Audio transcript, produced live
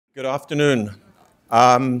Good afternoon.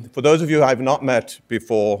 For those of you I've not met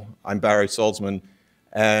before, I'm Barry Salzman,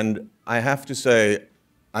 and I have to say,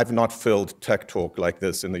 I've not filled tech talk like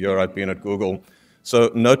this in the year I've been at Google.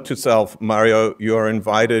 So note to self, Mario, you are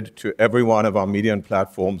invited to every one of our media and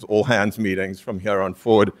platforms, all hands meetings from here on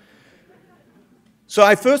forward. So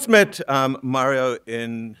I first met Mario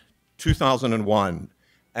in 2001,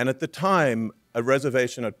 and at the time, a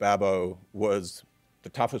reservation at Babbo was the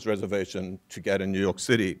toughest reservation to get in New York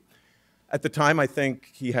City. At the time, I think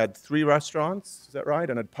he had 3 restaurants, is that right?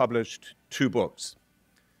 And had published 2 books.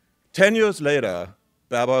 10 years later,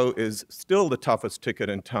 Babbo is still the toughest ticket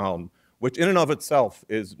in town, which in and of itself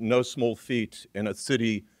is no small feat in a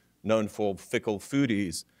city known for fickle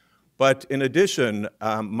foodies. But in addition,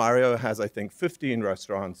 Mario has, I think, 15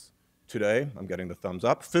 restaurants today. I'm getting the thumbs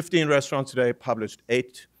up. 15 restaurants today, published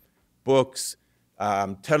 8 books,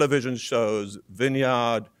 television shows,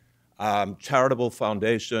 Vineyard, charitable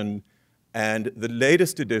foundation, and the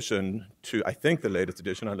latest addition to, I think the latest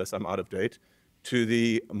addition, unless I'm out of date, to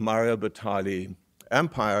the Mario Batali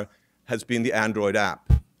empire has been the Android app.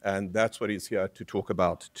 And that's what he's here to talk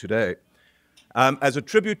about today. As a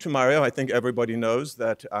tribute to Mario, I think everybody knows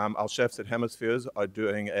that our chefs at Hemispheres are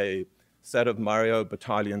doing a set of Mario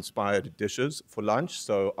Batali-inspired dishes for lunch.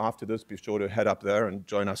 So after this, be sure to head up there and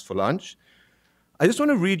join us for lunch. I just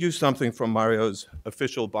want to read you something from Mario's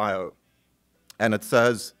official bio. And it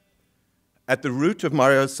says, "At the root of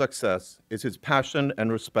Mario's success is his passion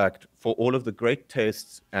and respect for all of the great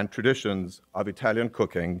tastes and traditions of Italian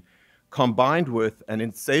cooking, combined with an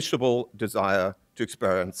insatiable desire to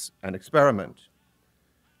experience and experiment.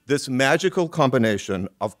 This magical combination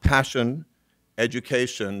of passion,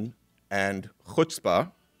 education, and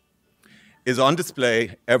chutzpah is on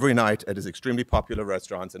display every night at his extremely popular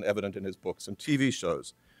restaurants and evident in his books and TV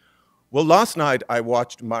shows." Well, last night I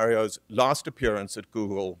watched Mario's last appearance at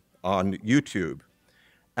Google on YouTube.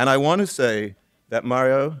 And I want to say that,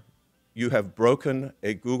 Mario, you have broken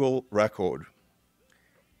a Google record.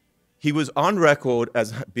 He was on record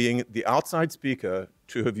as being the outside speaker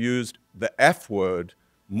to have used the F word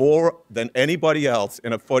more than anybody else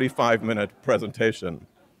in a 45-minute presentation.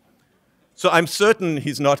 So I'm certain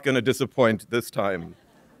he's not going to disappoint this time.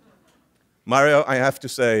 Mario, I have to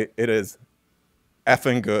say, it is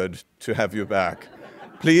effing good to have you back.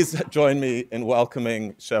 Please join me in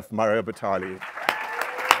welcoming Chef Mario Batali.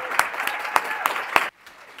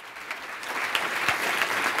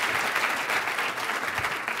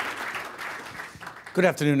 Good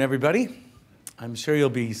afternoon, everybody. I'm sure you'll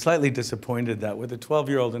be slightly disappointed that with a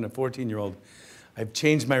 12-year-old and a 14-year-old, I've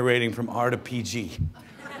changed my rating from R to PG.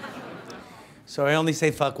 So I only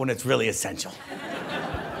say fuck when it's really essential.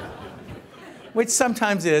 Which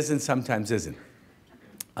sometimes is and sometimes isn't.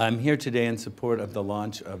 I'm here today in support of the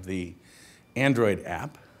launch of the Android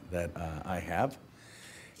app that I have.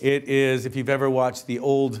 It is, if you've ever watched the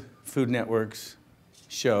old Food Network's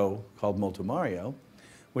show called Molto Mario,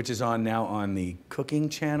 which is on now on the cooking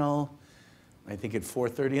channel, I think at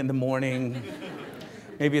 4:30 in the morning.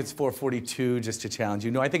 Maybe it's 4:42, just to challenge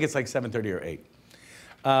you. No, I think it's like 7:30 or 8.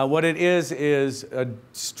 What it is a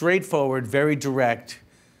straightforward, very direct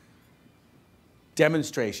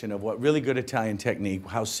demonstration of what really good Italian technique,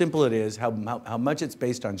 how simple it is, how much it's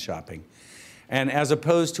based on shopping. And as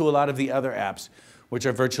opposed to a lot of the other apps, which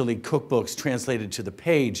are virtually cookbooks translated to the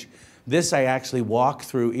page, this I actually walk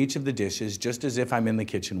through each of the dishes just as if I'm in the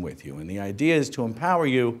kitchen with you. And the idea is to empower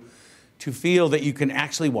you to feel that you can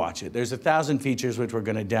actually watch it. There's 1,000 features which we're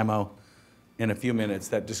going to demo in a few minutes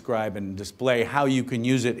that describe and display how you can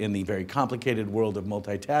use it in the very complicated world of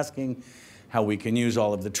multitasking, how we can use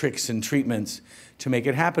all of the tricks and treatments to make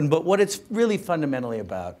it happen. But what it's really fundamentally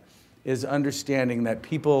about is understanding that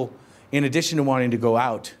people, in addition to wanting to go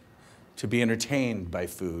out to be entertained by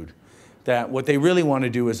food, that what they really want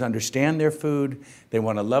to do is understand their food, they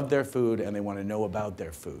want to love their food, and they want to know about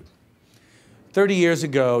their food. 30 years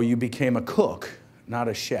ago, you became a cook, not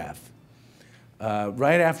a chef,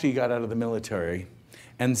 right after you got out of the military,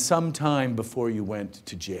 and sometime before you went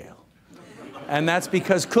to jail. And that's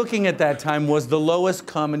because cooking at that time was the lowest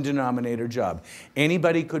common denominator job.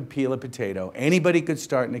 Anybody could peel a potato. Anybody could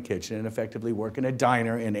start in a kitchen and effectively work in a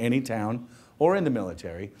diner in any town, or in the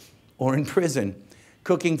military, or in prison,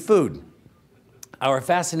 cooking food. Our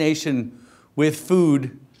fascination with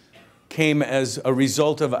food came as a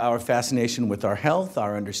result of our fascination with our health,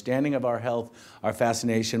 our understanding of our health, our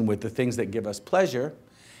fascination with the things that give us pleasure.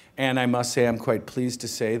 And I must say, I'm quite pleased to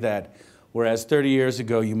say that whereas 30 years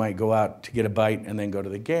ago, you might go out to get a bite and then go to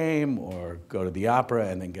the game, or go to the opera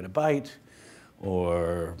and then get a bite,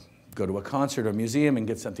 or go to a concert or museum and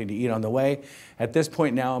get something to eat on the way. At this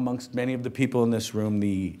point now, amongst many of the people in this room,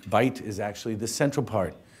 the bite is actually the central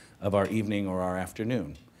part of our evening or our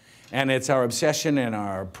afternoon. And it's our obsession and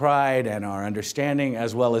our pride and our understanding,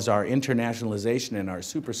 as well as our internationalization and our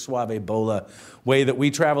super suave bola way that we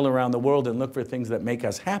travel around the world and look for things that make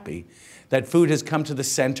us happy, that food has come to the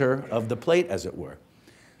center of the plate, as it were.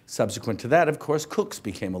 Subsequent to that, of course, Cooks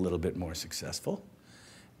became a little bit more successful.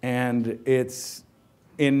 And it's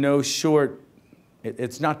in no short,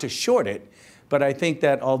 it's not to short it, but I think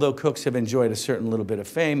that although Cooks have enjoyed a certain little bit of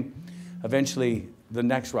fame, eventually the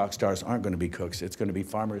next rock stars aren't going to be cooks. It's going to be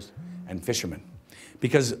farmers and fishermen.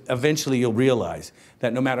 Because eventually you'll realize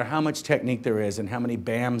that no matter how much technique there is and how many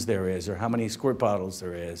BAMs there is or how many squirt bottles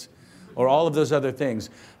there is or all of those other things,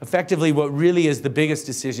 effectively what really is the biggest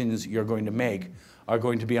decisions you're going to make are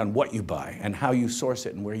going to be on what you buy and how you source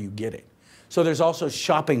it and where you get it. So there's also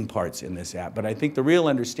shopping parts in this app, but I think the real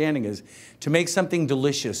understanding is to make something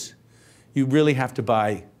delicious, you really have to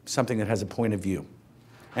buy something that has a point of view.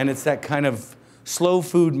 And it's that kind of slow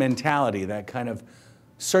food mentality, that kind of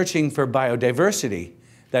searching for biodiversity,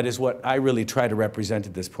 that is what I really try to represent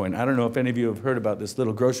at this point. I don't know if any of you have heard about this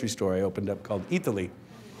little grocery store I opened up called Italy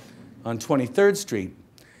on 23rd Street.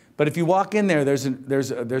 But if you walk in there, there's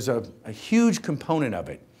a huge component of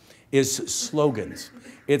it is slogans.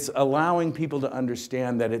 It's allowing people to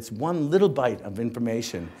understand that it's one little bite of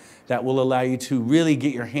information that will allow you to really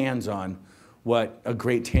get your hands on what a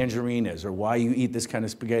great tangerine is, or why you eat this kind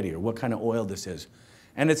of spaghetti, or what kind of oil this is.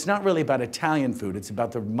 And it's not really about Italian food, it's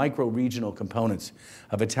about the micro-regional components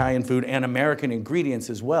of Italian food and American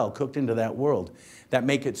ingredients as well, cooked into that world, that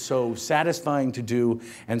make it so satisfying to do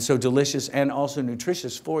and so delicious and also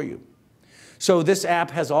nutritious for you. So this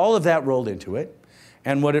app has all of that rolled into it,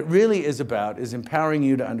 and what it really is about is empowering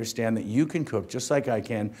you to understand that you can cook, just like I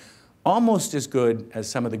can, almost as good as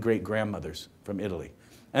some of the great grandmothers from Italy.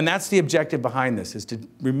 And that's the objective behind this, is to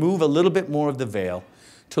remove a little bit more of the veil,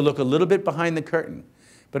 to look a little bit behind the curtain,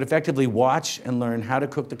 but effectively watch and learn how to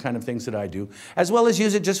cook the kind of things that I do, as well as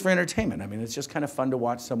use it just for entertainment. I mean, it's just kind of fun to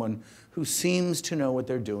watch someone who seems to know what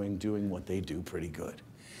they're doing what they do pretty good.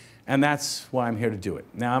 And that's why I'm here to do it.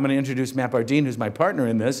 Now I'm going to introduce Matt Bardeen, who's my partner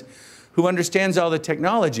in this, who understands all the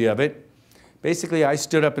technology of it. Basically, I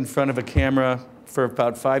stood up in front of a camera for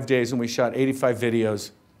about 5 days and we shot 85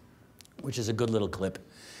 videos, which is a good little clip.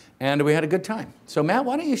 And we had a good time. So Matt,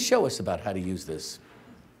 why don't you show us about how to use this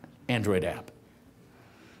Android app?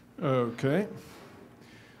 Okay.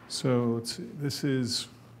 So let's see. This is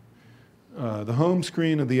the home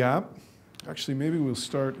screen of the app. Actually, maybe we'll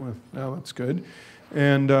start with, no, that's good.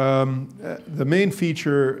 And the main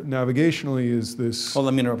feature navigationally is this. Hold on,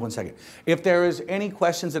 let me interrupt 1 second. If there is any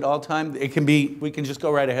questions at all time, it can be, we can just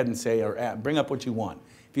go right ahead and say, or bring up what you want.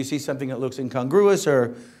 If you see something that looks incongruous,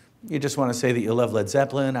 or you just want to say that you love Led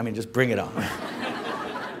Zeppelin, I mean, just bring it on.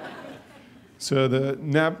 So the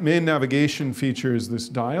main navigation feature is this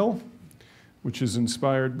dial, which is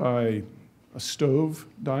inspired by a stove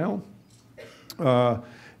dial.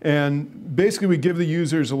 And basically, we give the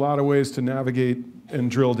users a lot of ways to navigate and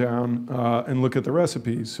drill down and look at the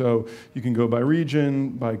recipes. So you can go by region,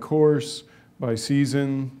 by course, by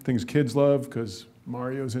season, things kids love, because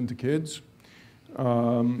Mario's into kids.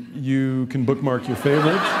 You can bookmark your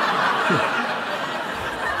favorites.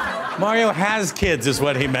 Mario has kids, is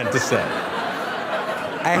what he meant to say.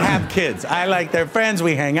 I have kids. I like their friends.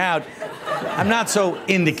 We hang out. I'm not so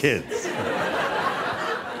into kids.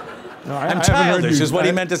 No, I'm childish, is what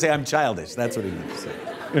he meant to say. I'm childish. That's what he meant to say.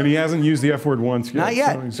 And he hasn't used the F word once yet. Not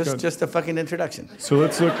yet. So just a fucking introduction. So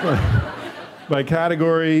let's look by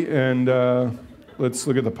category, and let's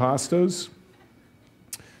look at the pastas.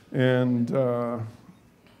 And oh,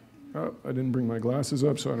 I didn't bring my glasses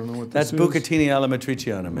up, so I don't know what this is. That's bucatini alla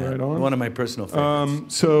matriciana, man. Right on. One of my personal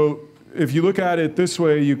favorites. So if you look at it this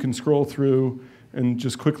way, you can scroll through and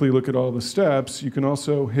just quickly look at all the steps. You can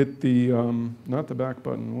also hit the, not the back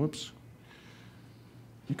button, whoops.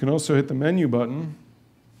 You can also hit the menu button.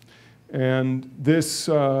 And this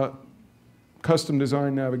custom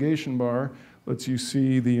design navigation bar lets you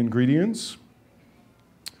see the ingredients,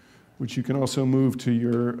 which you can also move to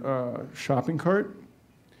your shopping cart.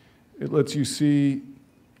 It lets you see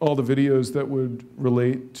all the videos that would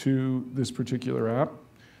relate to this particular app.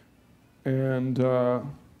 And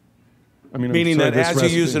I mean, meaning that as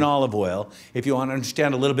recipe. you use an olive oil, if you want to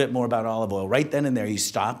understand a little bit more about olive oil, right then and there you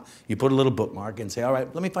stop, you put a little bookmark and say, all right,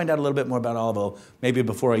 let me find out a little bit more about olive oil, maybe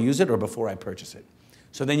before I use it or before I purchase it.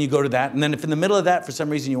 So then you go to that, and then if in the middle of that, for some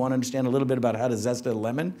reason, you want to understand a little bit about how to zest a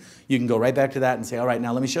lemon, you can go right back to that and say, all right,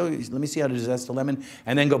 now let me show you, let me see how to zest a lemon,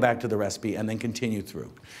 and then go back to the recipe, and then continue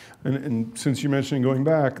through. And since you're mentioning going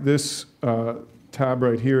back, this tab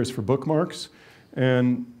right here is for bookmarks,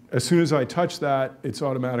 and as soon as I touch that, it's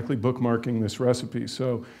automatically bookmarking this recipe.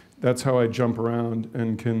 So that's how I jump around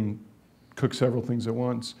and can cook several things at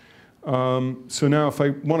once. So now if I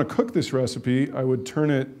want to cook this recipe, I would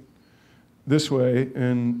turn it this way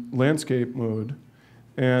in landscape mode,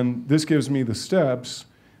 and this gives me the steps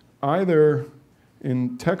either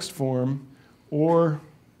in text form or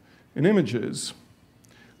in images.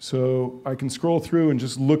 So I can scroll through and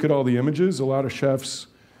just look at all the images. A lot of chefs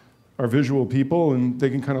are visual people, and they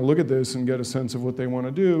can kind of look at this and get a sense of what they want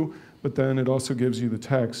to do, but then it also gives you the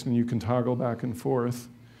text, and you can toggle back and forth.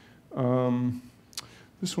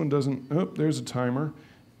 This one doesn't, oh, there's a timer.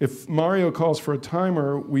 If Mario calls for a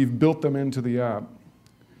timer, we've built them into the app.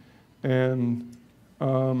 And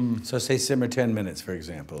so say simmer 10 minutes, for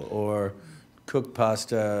example, or cook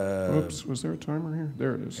pasta. Oops, was there a timer here?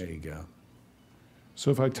 There it is. There you go. So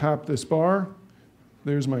if I tap this bar,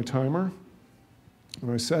 there's my timer. And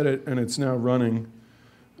I set it, and it's now running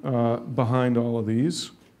behind all of these.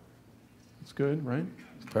 That's good, right?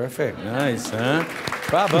 Perfect, nice, huh?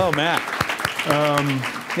 Bravo, Matt.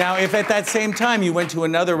 Now, if at that same time you went to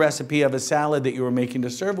another recipe of a salad that you were making to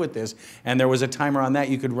serve with this, and there was a timer on that,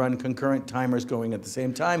 you could run concurrent timers going at the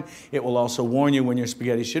same time. It will also warn you when your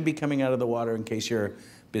spaghetti should be coming out of the water in case you're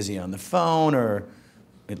busy on the phone or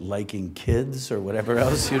liking kids or whatever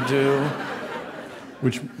else you do.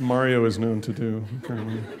 Which Mario is known to do,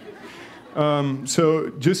 apparently. So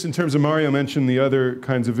just in terms of Mario mentioned the other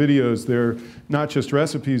kinds of videos, they're not just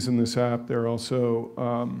recipes in this app, they're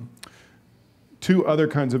also two other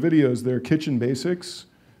kinds of videos. They're kitchen basics,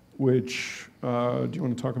 which, do you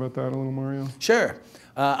want to talk about that a little, Mario? Sure.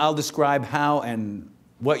 I'll describe how and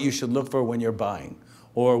what you should look for when you're buying,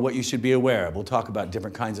 or what you should be aware of. We'll talk about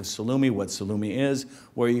different kinds of salumi, what salumi is,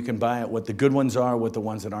 where you can buy it, what the good ones are, what the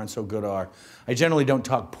ones that aren't so good are. I generally don't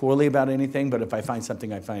talk poorly about anything, but if I find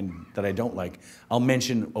something I find that I don't like, I'll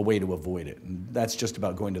mention a way to avoid it. And that's just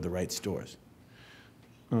about going to the right stores.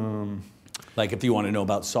 Like if you want to know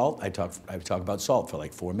about salt, I talk about salt for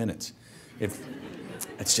like 4 minutes.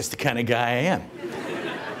 That's just the kind of guy I am.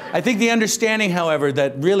 I think the understanding, however,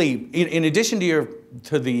 that really, in addition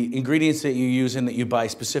to the ingredients that you use and that you buy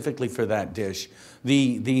specifically for that dish,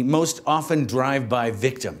 the most often drive-by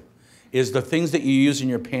victim is the things that you use in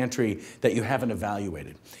your pantry that you haven't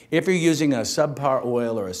evaluated. If you're using a subpar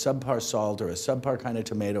oil or a subpar salt or a subpar kind of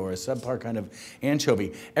tomato or a subpar kind of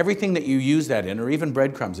anchovy, everything that you use that in, or even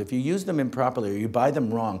breadcrumbs, if you use them improperly or you buy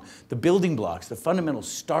them wrong, the building blocks, the fundamental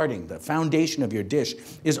starting, the foundation of your dish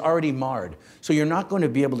is already marred. So you're not going to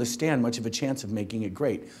be able to stand much of a chance of making it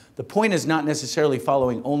great. The point is not necessarily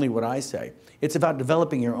following only what I say. It's about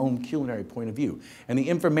developing your own culinary point of view. And the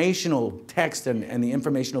informational text and the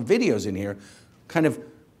informational videos in here kind of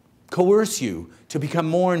coerce you to become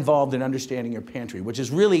more involved in understanding your pantry, which is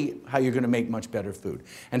really how you're going to make much better food.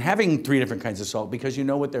 And having 3 different kinds of salt, because you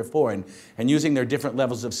know what they're for, and using their different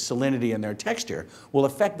levels of salinity and their texture will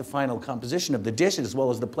affect the final composition of the dish as well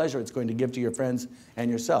as the pleasure it's going to give to your friends and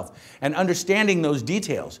yourself. And understanding those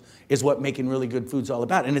details is what making really good food's all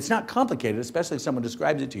about. And it's not complicated, especially if someone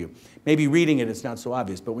describes it to you. Maybe reading it, it's not so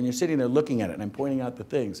obvious, but when you're sitting there looking at it and I'm pointing out the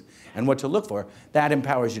things and what to look for, that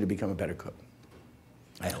empowers you to become a better cook.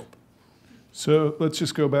 I hope. So let's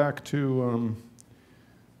just go back to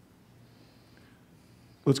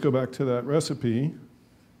that recipe,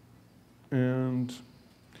 and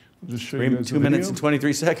I'll just show you guys the 2 minutes and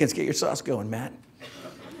 23 seconds. Get your sauce going, Matt.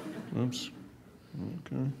 Oops.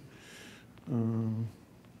 Okay.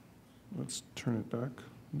 Let's turn it back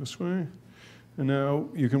this way, and now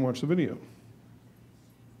you can watch the video.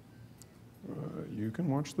 You can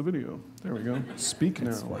watch the video. There we go. Speak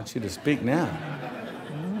now. I want you to speak now.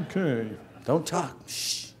 Okay. Don't talk.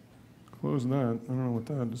 Shh. Close that. I don't know what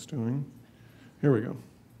that is doing. Here we go.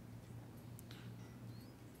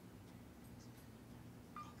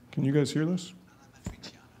 Can you guys hear this?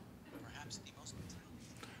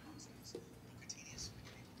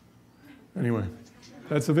 Anyway,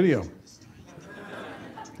 that's the video.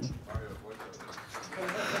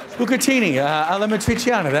 Bucatini alla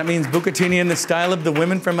matriciana. That means bucatini in the style of the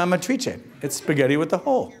women from Amatrice. It's spaghetti with a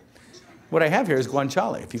hole. What I have here is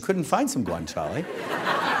guanciale. If you couldn't find some guanciale,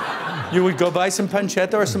 you would go buy some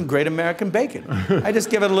pancetta or some great American bacon. I just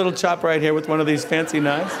give it a little chop right here with one of these fancy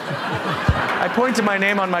knives. I point to my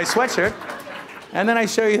name on my sweatshirt, and then I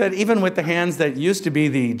show you that even with the hands that used to be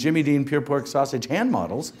the Jimmy Dean pure pork sausage hand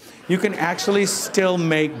models, you can actually still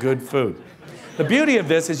make good food. The beauty of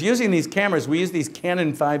this is using these cameras. We use these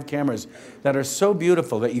Canon 5 cameras that are so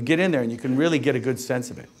beautiful that you get in there and you can really get a good sense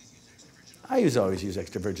of it. I always use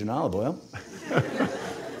extra virgin olive oil.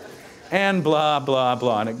 And blah, blah,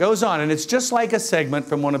 blah. And it goes on. And it's just like a segment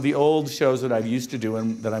from one of the old shows that I used to do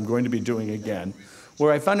and that I'm going to be doing again,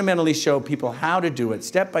 where I fundamentally show people how to do it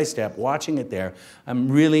step by step, watching it there.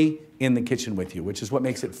 I'm really in the kitchen with you, which is what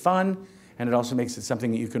makes it fun, and it also makes it something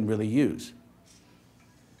that you can really use.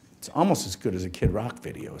 It's almost as good as a Kid Rock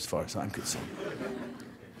video, as far as I'm concerned.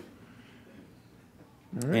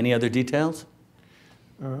 Right. Any other details?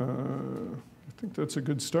 I think that's a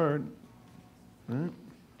good start. All right.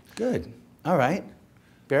 Good. All right.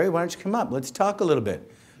 Barry, why don't you come up? Let's talk a little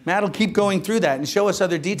bit. Matt will keep going through that and show us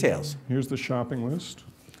other details. Here's the shopping list.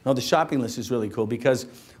 Oh, the shopping list is really cool because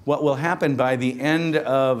what will happen by the end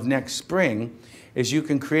of next spring is you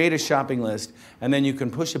can create a shopping list and then you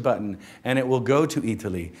can push a button and it will go to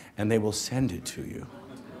Italy and they will send it to you.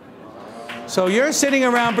 So you're sitting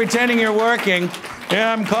around pretending you're working.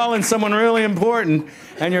 Yeah, I'm calling someone really important.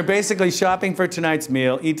 And you're basically shopping for tonight's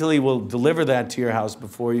meal. Italy will deliver that to your house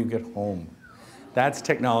before you get home. That's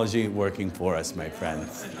technology working for us, my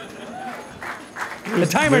friends. The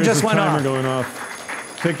timer just went off. Timer going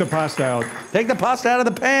off. Take the pasta out. Take the pasta out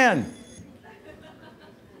of the pan.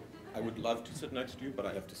 I would love to sit next to you, but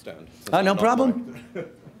I have to stand. No problem.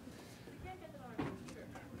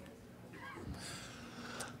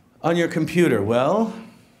 On your computer, well,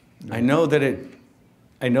 I know they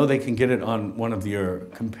can get it on one of your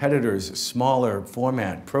competitors' smaller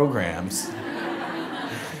format programs.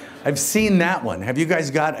 I've seen that one. Have you guys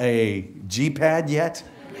got a G-pad yet?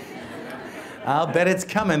 I'll bet it's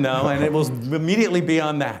coming, though, and it will immediately be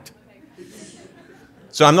on that.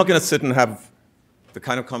 So I'm not going to sit and have the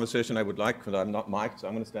kind of conversation I would like, because I'm not mic'd, so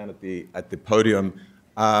I'm going to stand at the podium.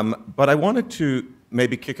 But I wanted to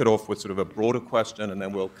maybe kick it off with sort of a broader question, and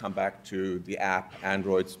then we'll come back to the app,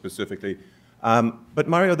 Android specifically. But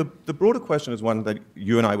Mario, the broader question is one that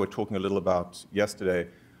you and I were talking a little about yesterday.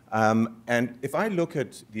 And if I look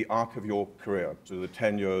at the arc of your career, so the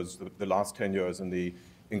 10 years, the last 10 years, and the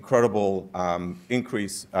incredible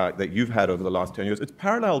increase that you've had over the last 10 years, it's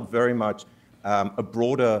paralleled very much a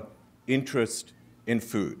broader interest in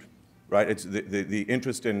food, right? It's the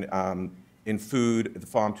interest in food, the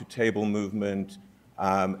farm-to-table movement,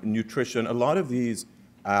 nutrition. A lot of these,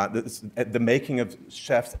 the making of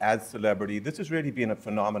chefs as celebrity, this has really been a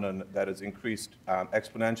phenomenon that has increased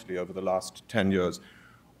exponentially over the last 10 years.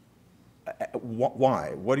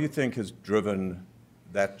 Why? What do you think has driven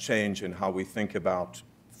that change in how we think about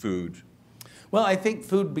food? Well, I think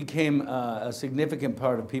food became a significant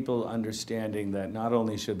part of people understanding that not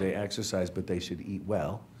only should they exercise, but they should eat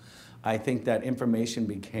well. I think that information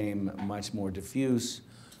became much more diffuse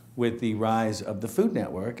with the rise of the Food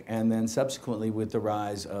Network and then subsequently with the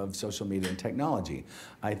rise of social media and technology.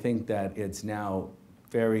 I think that it's now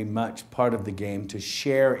very much part of the game to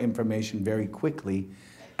share information very quickly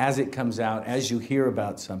as it comes out, as you hear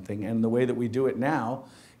about something. And the way that we do it now,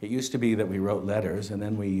 it used to be that we wrote letters and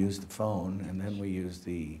then we used the phone and then we used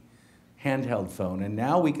the handheld phone. And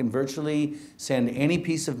now we can virtually send any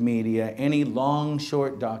piece of media, any long,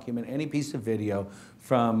 short document, any piece of video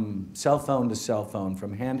from cell phone to cell phone,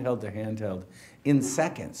 from handheld to handheld, in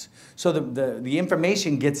seconds. So the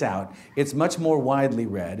information gets out. It's much more widely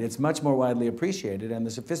read. It's much more widely appreciated. And the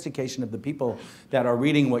sophistication of the people that are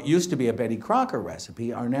reading what used to be a Betty Crocker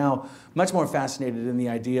recipe are now much more fascinated in the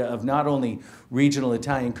idea of not only regional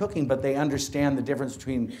Italian cooking, but they understand the difference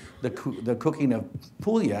between the cooking of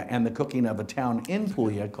Puglia and the cooking of a town in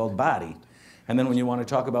Puglia called Bari. And then when you want to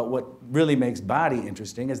talk about what really makes Bari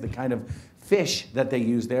interesting is the kind of fish that they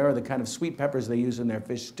use there, or the kind of sweet peppers they use in their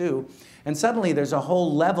fish stew. And suddenly there's a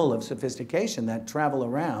whole level of sophistication that travel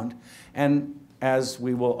around. And as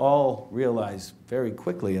we will all realize very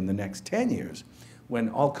quickly in the next 10 years, when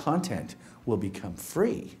all content will become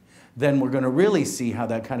free, then we're going to really see how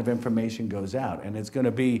that kind of information goes out. And it's going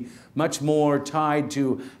to be much more tied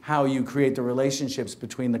to how you create the relationships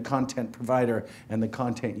between the content provider and the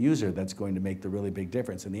content user that's going to make the really big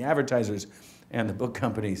difference. And the advertisers and the book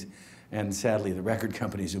companies, and sadly the record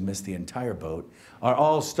companies who missed the entire boat, are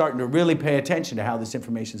all starting to really pay attention to how this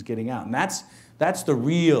information is getting out. And that's the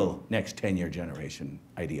real next 10-year generation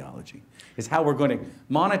ideology, is how we're going to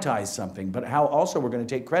monetize something, but how also we're going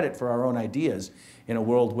to take credit for our own ideas in a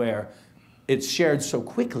world where it's shared so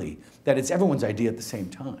quickly that it's everyone's idea at the same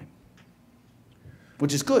time.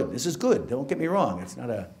 Which is good. This is good. Don't get me wrong. It's not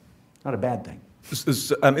a bad thing.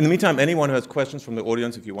 In the meantime, anyone who has questions from the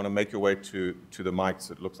audience, if you want to make your way to the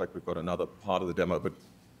mics, it looks like we've got another part of the demo, but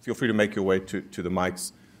feel free to make your way to the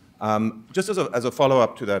mics. Just as a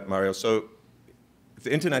follow-up to that, Mario, so with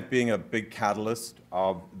the internet being a big catalyst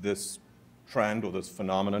of this trend or this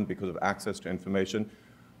phenomenon because of access to information,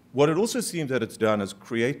 what it also seems that it's done is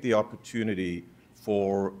create the opportunity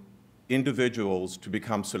for individuals to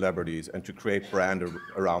become celebrities and to create brand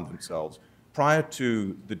around themselves. Prior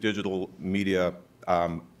to the digital media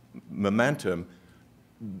momentum,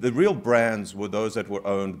 the real brands were those that were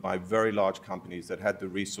owned by very large companies that had the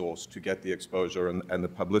resource to get the exposure and the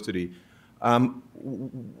publicity.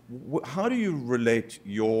 How do you relate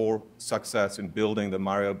your success in building the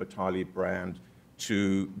Mario Batali brand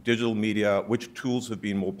to digital media? Which tools have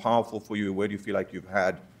been more powerful for you? Where do you feel like you've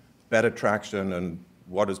had better traction, and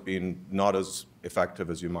what has been not as effective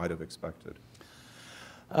as you might have expected?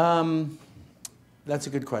 That's a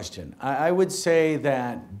good question. I would say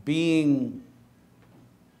that being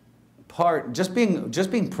just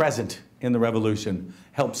being present in the revolution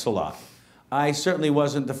helps a lot. I certainly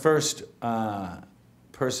wasn't the first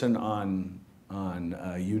person on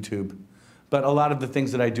YouTube, but a lot of the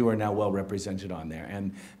things that I do are now well represented on there.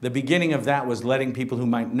 And the beginning of that was letting people who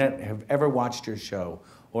might not have ever watched your show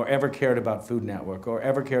or ever cared about Food Network or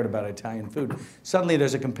ever cared about Italian food, suddenly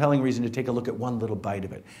there's a compelling reason to take a look at one little bite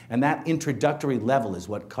of it. And that introductory level is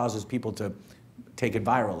what causes people to take it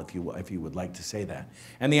viral, if you would like to say that.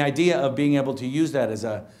 And the idea of being able to use that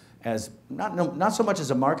as not so much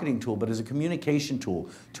as a marketing tool, but as a communication tool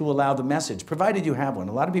to allow the message, provided you have one.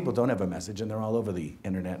 A lot of people don't have a message, and they're all over the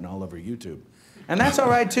internet and all over YouTube. And that's all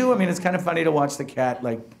right, too. I mean, it's kind of funny to watch the cat,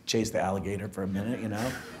 like, chase the alligator for a minute, you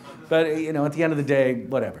know? But, you know, at the end of the day,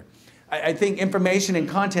 whatever. I think information and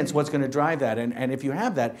content's what's going to drive that. And if you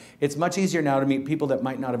have that, it's much easier now to meet people that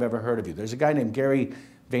might not have ever heard of you. There's a guy named Gary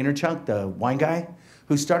Vaynerchuk, the wine guy,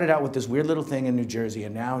 who started out with this weird little thing in New Jersey,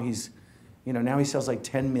 and now now he sells like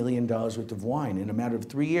 $10 million worth of wine in a matter of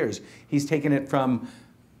 3 years. He's taken it from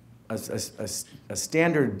a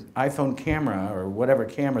standard iPhone camera or whatever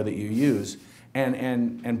camera that you use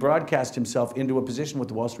and broadcast himself into a position with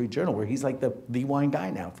the Wall Street Journal where he's like the wine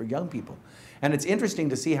guy now for young people. And it's interesting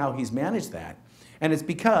to see how he's managed that. And it's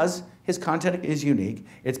because his content is unique,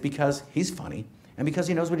 it's because he's funny, and because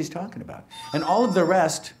he knows what he's talking about. And all of the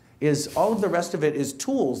rest of it is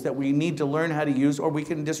tools that we need to learn how to use, or we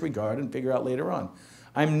can disregard and figure out later on.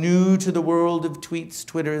 I'm new to the world of tweets,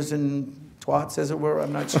 Twitters, and twats, as it were.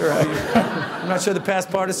 I'm not sure I'm not sure the past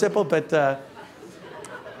participle, but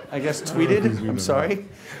I guess tweeted. I'm sorry.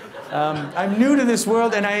 I'm new to this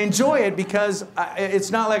world, and I enjoy it because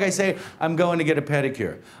it's not like I say, I'm going to get a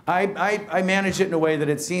pedicure. I manage it in a way that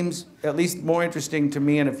it seems at least more interesting to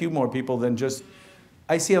me and a few more people than just,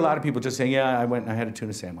 I see a lot of people just saying, yeah, I went and I had a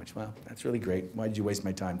tuna sandwich. Well, that's really great. Why did you waste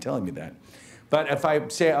my time telling me that? But if I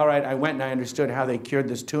say, all right, I went and I understood how they cured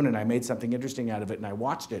this tuna and I made something interesting out of it and I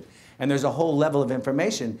watched it, and there's a whole level of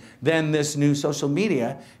information, then this new social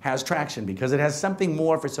media has traction because it has something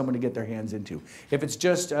more for someone to get their hands into. If it's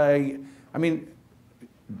just, I mean,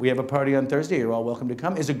 we have a party on Thursday, you're all welcome to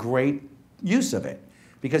come, is a great use of it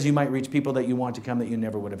because you might reach people that you want to come that you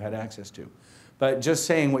never would have had access to. But just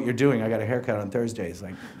saying what you're doing, I got a haircut on Thursday, is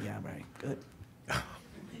like, yeah, right, good.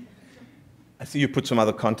 I see you put some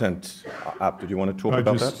other content up. Did you want to talk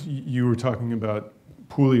about that? You were talking about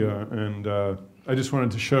Puglia, and I just wanted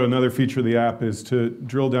to show another feature of the app is to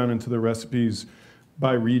drill down into the recipes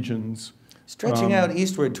by regions. Stretching out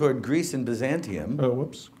eastward toward Greece and Byzantium. Oh,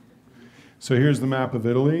 whoops. So here's the map of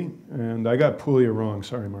Italy, and I got Puglia wrong.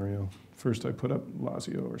 Sorry, Mario. First I put up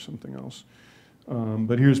Lazio or something else.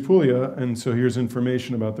 But here's Puglia, and so here's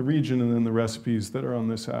information about the region and then the recipes that are on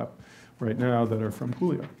this app right now that are from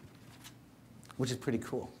Puglia. Which is pretty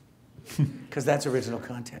cool, because that's original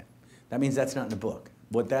content. That means that's not in the book.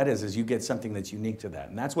 What that is you get something that's unique to that,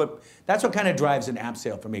 and that's what kind of drives an app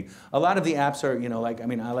sale for me. A lot of the apps are, you know, like, I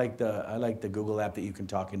mean, I like the Google app that you can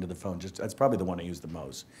talk into the phone. That's probably the one I use the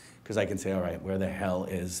most, because I can say, all right, where the hell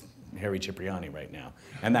is Harry Cipriani right now,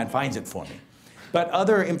 and that finds it for me. But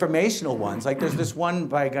other informational ones, like there's this one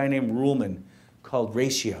by a guy named Ruhlman called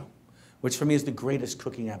Ratio, which for me is the greatest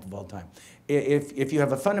cooking app of all time. If you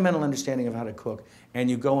have a fundamental understanding of how to cook and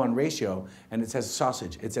you go on Ratio and it says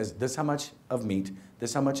sausage, it says this how much of meat,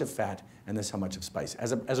 this how much of fat, and this how much of spice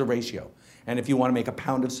as a ratio. And if you want to make a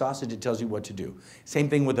pound of sausage, it tells you what to do. Same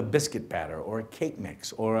thing with a biscuit batter or a cake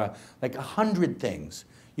mix or like 100 things.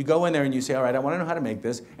 You go in there and you say, all right, I want to know how to make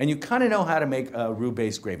this, and you kind of know how to make a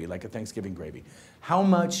roux-based gravy, like a Thanksgiving gravy. How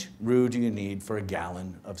much roux do you need for a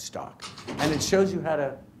gallon of stock? And it shows you how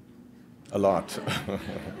to... A lot.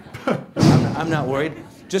 I'm not worried.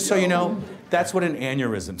 Just so you know, that's what an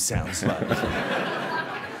aneurysm sounds like.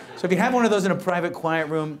 So if you have one of those in a private, quiet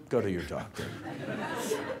room, go to your doctor.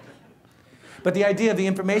 But the idea of the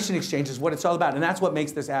information exchange is what it's all about, and that's what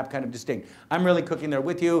makes this app kind of distinct. I'm really cooking there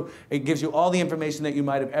with you. It gives you all the information that you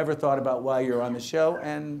might have ever thought about while you're on the show,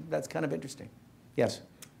 and that's kind of interesting. Yes?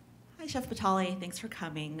 Hi, Chef Batali. Thanks for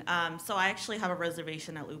coming. So I actually have a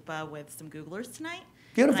reservation at Lupa with some Googlers tonight.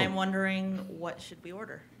 Beautiful. And I'm wondering, what should we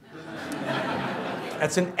order?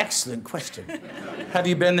 That's an excellent question. Have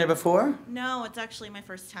you been there before? No, it's actually my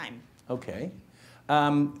first time. Okay.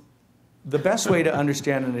 The best way to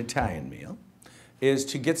understand an Italian meal is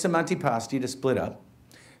to get some antipasti to split up,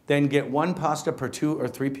 then get one pasta per 2 or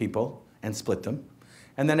 3 people and split them,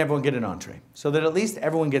 and then everyone get an entree. So that at least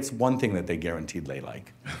everyone gets one thing that they guaranteed they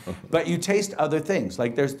like. But you taste other things.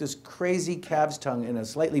 Like there's this crazy calf's tongue in a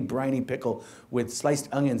slightly briny pickle with sliced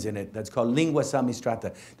onions in it that's called lingua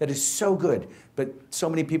salmistrata. That is so good, but so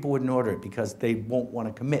many people wouldn't order it because they won't want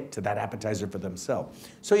to commit to that appetizer for themselves.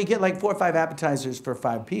 So you get like 4 or 5 appetizers for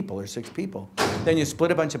 5 people or 6 people. Then you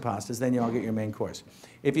split a bunch of pastas, then you all get your main course.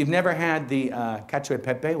 If you've never had the cacio e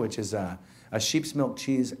pepe, which is a sheep's milk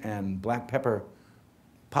cheese and black pepper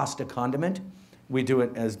pasta condiment, we do it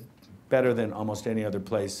as better than almost any other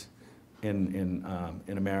place in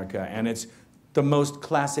America. And it's the most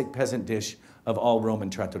classic peasant dish of all Roman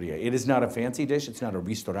trattoria. It is not a fancy dish, it's not a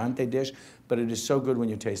ristorante dish, but it is so good when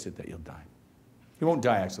you taste it that you'll die. You won't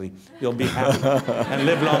die, actually. You'll be happy and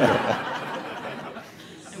live longer.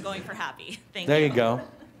 I'm going for happy. Thank you. There you go.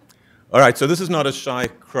 All right, so this is not a shy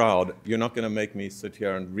crowd. You're not going to make me sit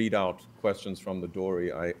here and read out questions from the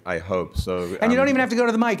dory, I hope. So, And you don't even have to go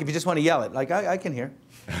to the mic if you just want to yell it. Like, I can hear.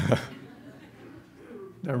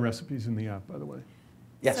 There are recipes in the app, by the way.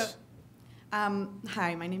 Yes. So,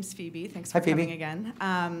 hi, my name's Phoebe. Thanks Hi, for Phoebe. coming again.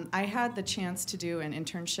 I had the chance to do an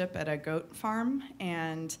internship at a goat farm,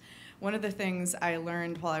 and one of the things I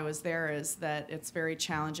learned while I was there is that it's very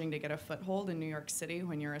challenging to get a foothold in New York City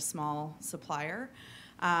when you're a small supplier.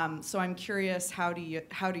 So I'm curious, how do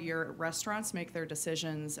your restaurants make their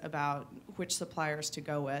decisions about which suppliers to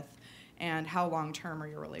go with, and how long-term are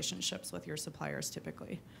your relationships with your suppliers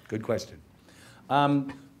typically? Good question.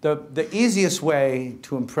 The easiest way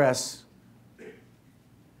to impress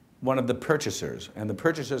one of the purchasers, and the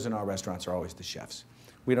purchasers in our restaurants are always the chefs.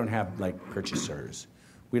 We don't have like purchasers.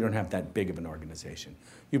 We don't have that big of an organization.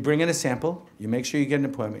 You bring in a sample, you make sure you get an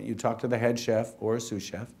appointment, you talk to the head chef or a sous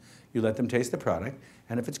chef, you let them taste the product,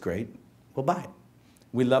 and if it's great, we'll buy it.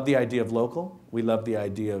 We love the idea of local. We love the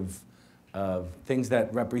idea of things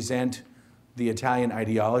that represent the Italian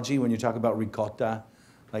ideology. When you talk about ricotta,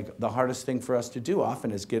 like the hardest thing for us to do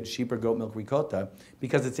often is get sheep or goat milk ricotta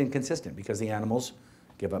because it's inconsistent, because the animals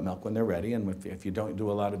give up milk when they're ready, and if you don't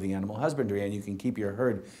do a lot of the animal husbandry and you can keep your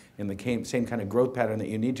herd in the same kind of growth pattern that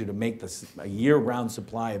you need to make this a year-round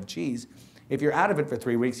supply of cheese, if you're out of it for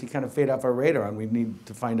 3 weeks, you kind of fade off our radar, and we need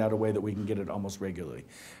to find out a way that we can get it almost regularly.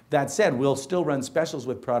 That said, we'll still run specials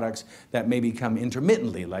with products that maybe come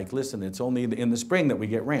intermittently, like, listen, it's only in the spring that we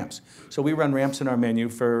get ramps. So we run ramps in our menu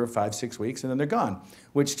for 5, 6 weeks, and then they're gone,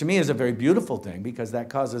 which to me is a very beautiful thing, because that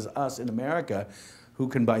causes us in America, who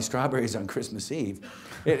can buy strawberries on Christmas Eve,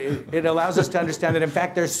 it allows us to understand that, in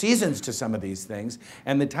fact, there's seasons to some of these things,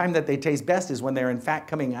 and the time that they taste best is when they're, in fact,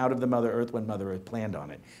 coming out of the Mother Earth when Mother Earth planned on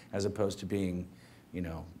it, as opposed to being, you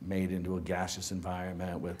know, made into a gaseous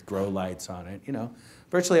environment with grow lights on it. You know,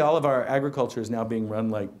 virtually all of our agriculture is now being run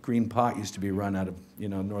like green pot used to be run out of, you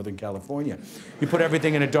know, Northern California. You put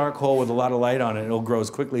everything in a dark hole with a lot of light on it, it'll grow as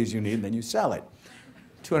quickly as you need, and then you sell it.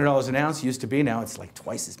 $200 an ounce used to be, now it's like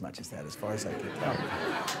twice as much as that, as far as I can tell.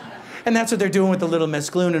 And that's what they're doing with the little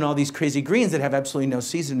mesclun and all these crazy greens that have absolutely no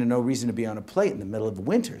season and no reason to be on a plate in the middle of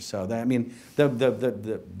winter. So that, I mean,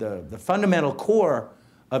 the fundamental core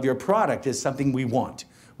of your product is something we want.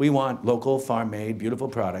 We want local, farm-made, beautiful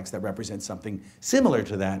products that represent something similar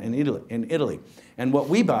to that in Italy. And what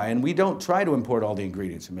we buy, and we don't try to import all the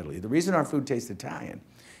ingredients from Italy. The reason our food tastes Italian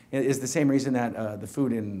is the same reason that the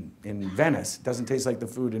food in Venice doesn't taste like the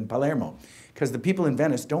food in Palermo. Because the people in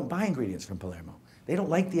Venice don't buy ingredients from Palermo. They don't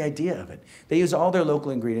like the idea of it. They use all their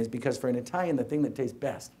local ingredients because for an Italian, the thing that tastes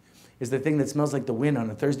best is the thing that smells like the wind on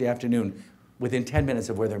a Thursday afternoon within 10 minutes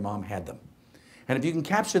of where their mom had them. And if you can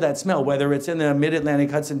capture that smell, whether it's in the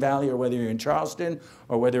mid-Atlantic Hudson Valley or whether you're in Charleston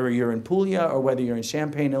or whether you're in Puglia or whether you're in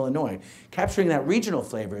Champaign, Illinois, capturing that regional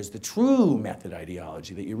flavor is the true method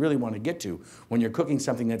ideology that you really want to get to when you're cooking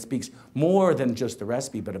something that speaks more than just the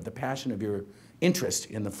recipe, but of the passion of your interest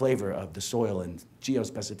in the flavor of the soil and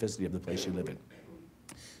geospecificity of the place you live in.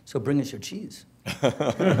 So bring us your cheese.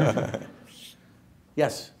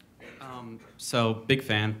 Yes? So big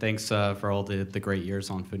fan. Thanks for all the great years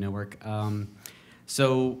on Food Network.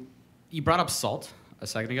 So you brought up salt a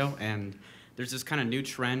second ago, and there's this kind of new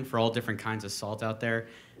trend for all different kinds of salt out there.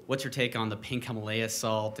 what's your take on the pink Himalaya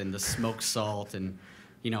salt and the smoked salt and,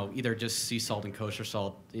 either just sea salt and kosher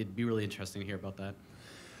salt? It'd be really interesting to hear about that.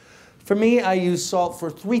 For me, I use salt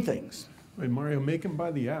for 3 things. Wait, Mario, make him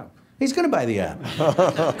buy the app. He's going to buy the app.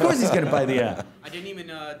 Of course he's going to buy the app. I didn't even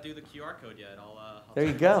do the QR code yet. I'll There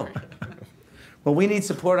you go. Well, we need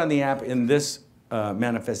support on the app in this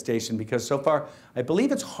manifestation because so far, I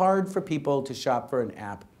believe it's hard for people to shop for an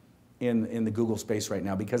app in the Google space right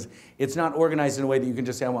now because it's not organized in a way that you can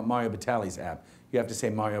just say, I want Mario Batali's app. You have to say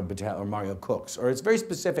Mario Batali or Mario Cooks, or it's very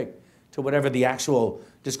specific to whatever the actual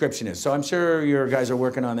description is. So I'm sure your guys are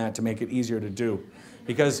working on that to make it easier to do.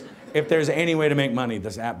 Because if there's any way to make money,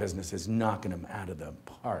 this app business is knocking them out of the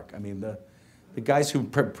park. I mean, the guys who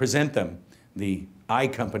present them, the I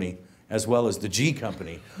company as well as the G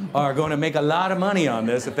company, are going to make a lot of money on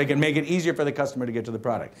this if they can make it easier for the customer to get to the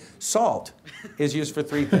product. Salt is used for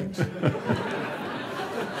 3 things.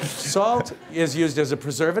 Salt is used as a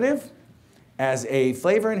preservative, as a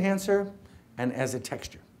flavor enhancer, and as a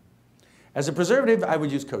texture. As a preservative, I would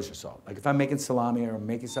use kosher salt. Like if I'm making salami or I'm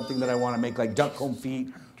making something that I want to make like duck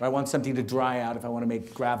confit, or I want something to dry out if I want to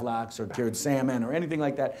make gravlax or cured salmon or anything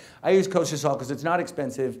like that, I use kosher salt because it's not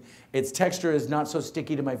expensive, its texture is not so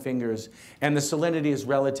sticky to my fingers, and the salinity is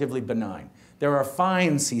relatively benign. There are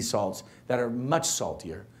fine sea salts that are much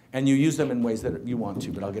saltier, and you use them in ways that you want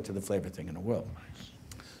to, but I'll get to the flavor thing in a whirl.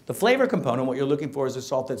 The flavor component, what you're looking for is a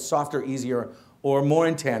salt that's softer, easier, or more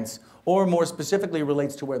intense, or more specifically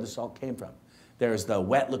relates to where the salt came from. There's the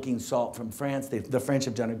wet-looking salt from France. The French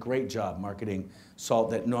have done a great job marketing salt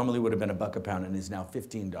that normally would have been $1 a pound and is now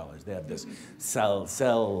 $15. They have this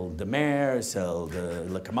sel de mer, sel de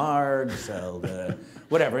la Camargue, sel de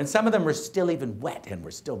whatever. And some of them are still even wet, and we're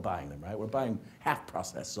still buying them, right? We're buying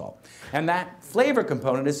half-processed salt. And that flavor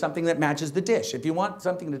component is something that matches the dish. If you want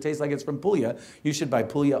something to taste like it's from Puglia, you should buy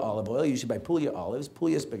Puglia olive oil, you should buy Puglia olives,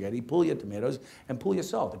 Puglia spaghetti, Puglia tomatoes, and Puglia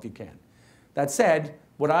salt if you can. That said,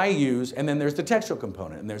 what I use, and then there's the textural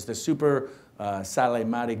component, and there's the super sale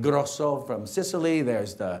mare grosso from Sicily,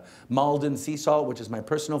 there's the Malden sea salt, which is my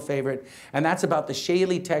personal favorite, and that's about the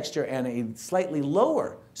shaly texture and a slightly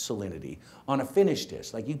lower salinity on a finished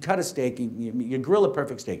dish. Like you cut a steak, you grill a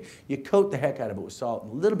perfect steak, you coat the heck out of it with salt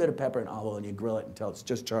and a little bit of pepper and olive oil, and you grill it until it's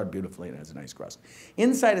just charred beautifully and has a nice crust.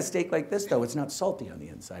 Inside a steak like this, though, it's not salty on the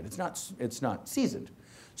inside. It's not seasoned.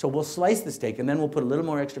 So we'll slice the steak, and then we'll put a little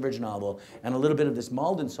more extra virgin olive oil and a little bit of this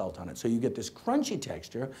Malden salt on it. So you get this crunchy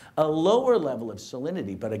texture, a lower level of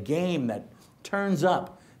salinity, but a game that turns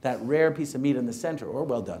up that rare piece of meat in the center, or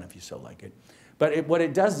well done if you so like it. But what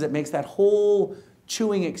it does is it makes that whole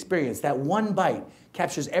chewing experience, that one bite,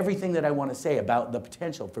 captures everything that I want to say about the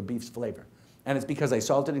potential for beef's flavor. And it's because I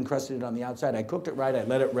salted and crusted it on the outside, I cooked it right, I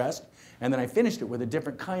let it rest, and then I finished it with a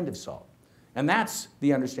different kind of salt. And that's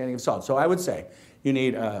the understanding of salt. So I would say, you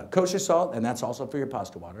need kosher salt, and that's also for your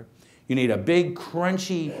pasta water. You need a big,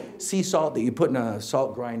 crunchy sea salt that you put in a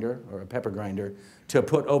salt grinder or a pepper grinder to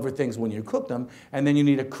put over things when you cook them. And then you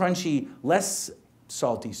need a crunchy, less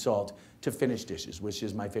salty salt to finish dishes, which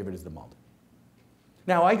is my favorite is the Malden.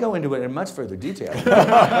 Now, I go into it in much further detail.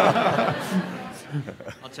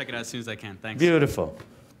 I'll check it out as soon as I can. Thanks. Beautiful.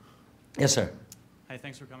 Yes, sir. Hi,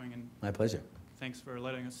 thanks for coming, and My pleasure. thanks for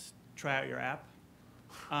letting us try out your app.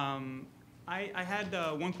 I had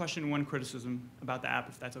one question and one criticism about the app,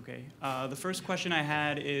 if that's okay. The first question I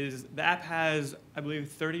had is, the app has, I believe,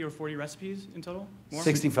 30 or 40 recipes in total? More?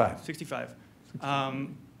 65. 65.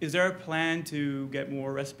 Is there a plan to get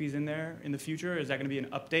more recipes in there in the future? Is that going to be an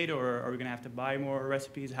update, or are we going to have to buy more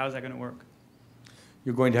recipes? How is that going to work?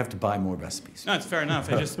 You're going to have to buy more recipes. No, it's fair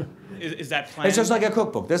enough. Is that planned? It's just like a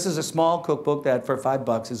cookbook. This is a small cookbook that for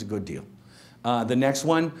 $5 is a good deal. The next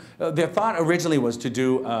one, the thought originally was to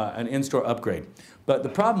do an in-store upgrade. But the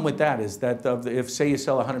problem with that is that if, say, you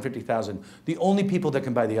sell 150,000, the only people that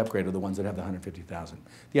can buy the upgrade are the ones that have the 150,000.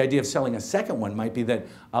 The idea of selling a second one might be that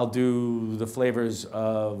I'll do the flavors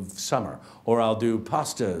of summer, or I'll do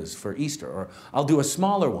pastas for Easter, or I'll do a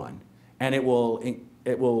smaller one, and it will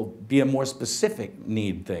be a more specific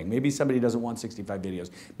need thing. Maybe somebody doesn't want 65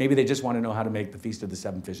 videos. Maybe they just want to know how to make the Feast of the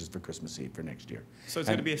Seven Fishes for Christmas Eve for next year. So it's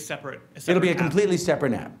going to be a separate It'll be a app. completely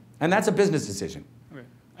separate app. And that's a business decision. Okay.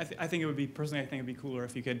 I think it would be, personally, I think it would be cooler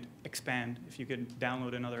if you could expand, if you could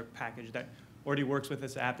download another package that already works with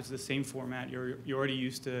this app. It's the same format. You're already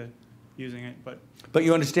used to using it. But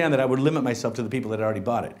you understand that I would limit myself to the people that had already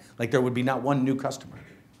bought it. Like there would be not one new customer.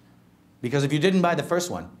 Because if you didn't buy the first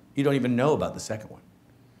one, you don't even know about the second one.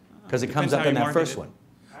 Because it comes Depends up how in you that market first it. one.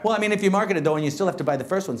 Well, I mean, if you market it though, and you still have to buy the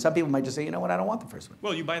first one, some people might just say, you know what, I don't want the first one.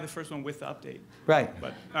 Well, you buy the first one with the update. Right.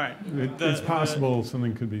 But all right. It's possible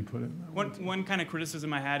something could be put in. One kind of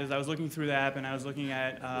criticism I had is I was looking through the app and I was looking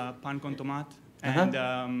at pan con tomate, and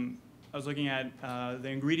I was looking at the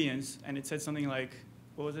ingredients, and it said something like,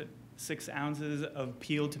 what was it, 6 ounces of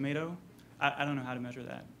peeled tomato? I don't know how to measure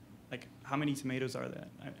that. Like, how many tomatoes are that?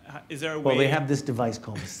 Is there a way? Well, they have this device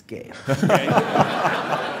called a scale. Okay.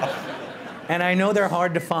 And I know they're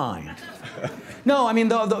hard to find. No, I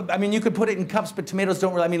mean, you could put it in cups, but tomatoes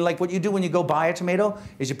don't really, I mean, like what you do when you go buy a tomato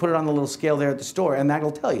is you put it on the little scale there at the store, and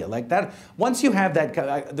that'll tell you. Like that, once you have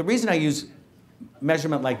that, the reason I use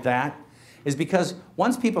measurement like that is because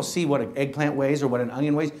once people see what an eggplant weighs or what an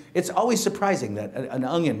onion weighs, it's always surprising that an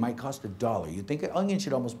onion might cost $1. You think an onion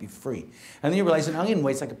should almost be free. And then you realize an onion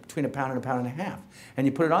weighs like between £1 and £1.50. And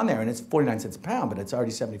you put it on there, and it's 49 cents a pound, but it's already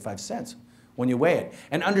 75 cents when you weigh it.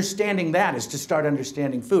 And understanding that is to start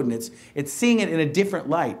understanding food, and it's seeing it in a different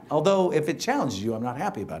light. Although if it challenges you, I'm not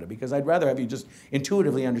happy about it, because I'd rather have you just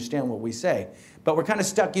intuitively understand what we say. But we're kind of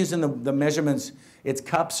stuck using the measurements. It's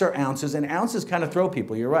cups or ounces, and ounces kind of throw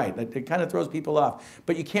people, you're right. It kind of throws people off.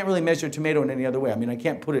 But you can't really measure a tomato in any other way. I mean, I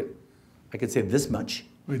can't put it, I could say this much.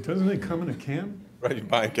 Wait, doesn't it come in a can? Right, you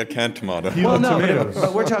get canned tomato. Well, no, tomatoes.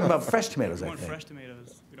 but we're talking about fresh tomatoes, We I want think. fresh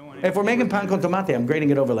tomatoes. We don't want If we're making pan con tomate, I'm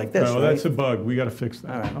grading it over like this, No, right? that's a bug. We got to fix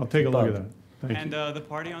that. All right. I'll take a look at Bug. that. Thank And you. the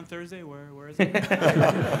party on Thursday, where is it?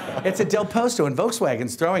 It's at Del Posto, and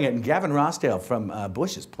Volkswagen's throwing it, and Gavin Rossdale from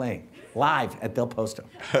Bush is playing live at Del Posto.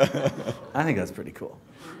 I think that's pretty cool.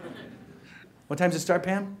 What time does it start,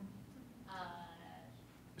 Pam?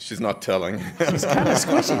 She's not telling. It's kind of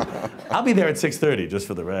squishy. I'll be there at 6:30, just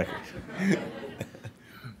for the record.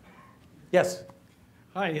 Yes?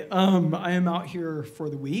 Hi, I am out here for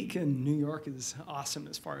the week, and New York is awesome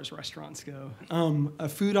as far as restaurants go. A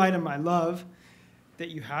food item I love that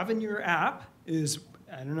you have in your app is,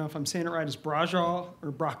 I don't know if I'm saying it right, is brajol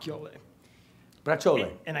or bracciole. Bracciole.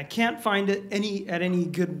 And I can't find it at any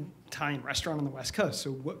good Italian restaurant on the West Coast,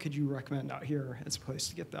 so what could you recommend out here as a place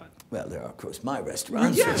to get that? Well, there are, of course, my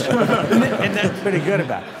restaurants. Yes, And that's pretty good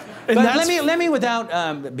about it. And But that's- let me,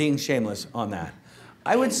 without being shameless on that,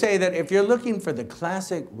 I would say that if you're looking for the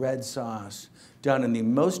classic red sauce done in the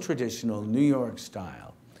most traditional New York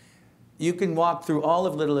style, you can walk through all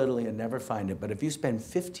of Little Italy and never find it. But if you spend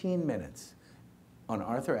 15 minutes on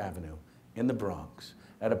Arthur Avenue in the Bronx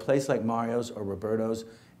at a place like Mario's or Roberto's,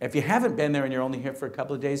 if you haven't been there and you're only here for a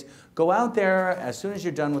couple of days, go out there as soon as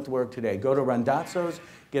you're done with work today. Go to Randazzo's,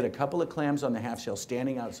 get a couple of clams on the half shell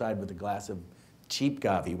standing outside with a glass of cheap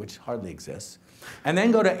Gavi, which hardly exists. And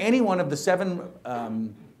then go to any one of the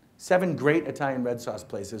seven great Italian red sauce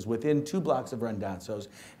places within 2 blocks of Randazzo's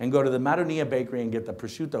and go to the Madonia Bakery and get the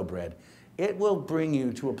prosciutto bread. It will bring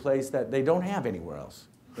you to a place that they don't have anywhere else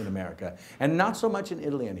in America, and not so much in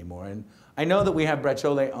Italy anymore. And I know that we have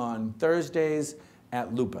bracciole on Thursdays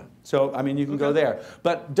at Lupa. So, I mean, you can go there.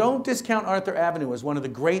 But don't discount Arthur Avenue as one of the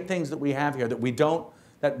great things that we have here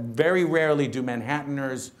that very rarely do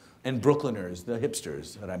Manhattaners and Brooklyners, the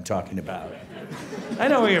hipsters that I'm talking about. I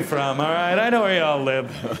know where you're from, all right? I know where you all live.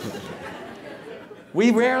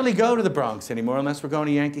 We rarely go to the Bronx anymore unless we're going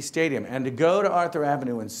to Yankee Stadium. And to go to Arthur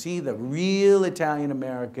Avenue and see the real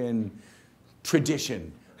Italian-American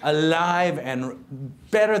tradition alive and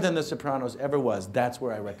better than The Sopranos ever was, that's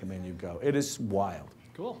where I recommend you go. It is wild.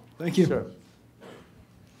 Cool, thank you. Sure.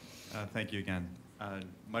 Thank you again.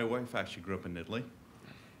 My wife actually grew up in Italy,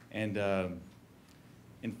 and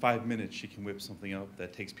in 5 minutes she can whip something up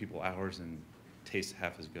that takes people hours and tastes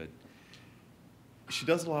half as good. She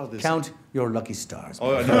does a lot of this. Count your lucky stars.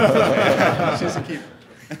 Oh, no. She doesn't keep.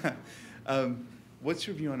 What's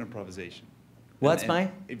your view on improvisation? What's And my?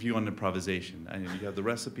 view on improvisation? I mean, you have the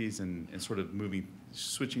recipes and sort of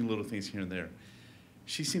switching little things here and there.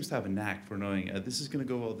 She seems to have a knack for knowing this is going to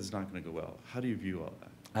go well, this is not going to go well. How do you view all that?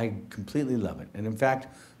 I completely love it. And in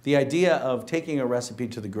fact, the idea of taking a recipe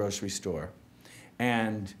to the grocery store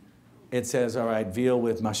and it says, all right, veal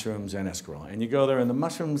with mushrooms and escarole. And you go there and the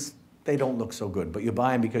mushrooms, they don't look so good, but you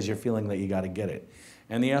buy them because you're feeling that you got to get it.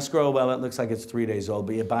 And the escarole, well, it looks like it's 3 days old,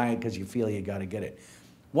 but you buy it because you feel you got to get it.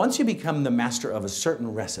 Once you become the master of a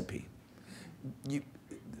certain recipe,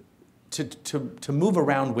 to move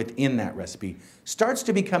around within that recipe starts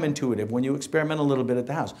to become intuitive when you experiment a little bit at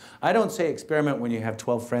the house. I don't say experiment when you have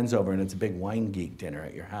 12 friends over and it's a big wine geek dinner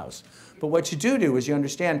at your house. But what you do is you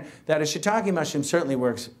understand that a shiitake mushroom certainly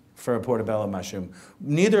works for a portobello mushroom,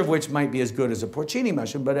 neither of which might be as good as a porcini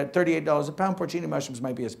mushroom, but at $38 a pound, porcini mushrooms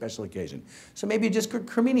might be a special occasion. So maybe you just cook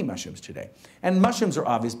cremini mushrooms today. And mushrooms are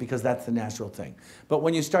obvious because that's the natural thing. But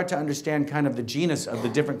when you start to understand kind of the genus of the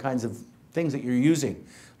different kinds of things that you're using.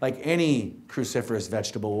 Like any cruciferous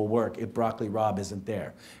vegetable will work if broccoli rabe isn't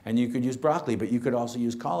there. And you could use broccoli, but you could also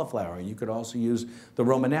use cauliflower, and you could also use the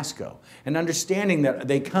Romanesco. And understanding that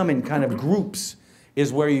they come in kind of groups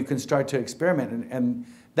is where you can start to experiment, and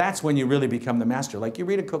that's when you really become the master. Like you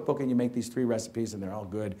read a cookbook and you make these 3 recipes and they're all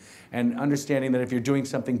good. And understanding that if you're doing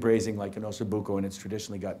something braising like an ossobuco and it's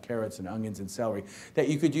traditionally got carrots and onions and celery, that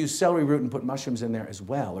you could use celery root and put mushrooms in there as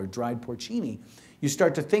well, or dried porcini. You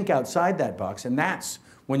start to think outside that box, and that's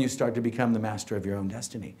when you start to become the master of your own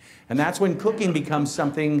destiny. And that's when cooking becomes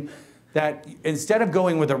something that instead of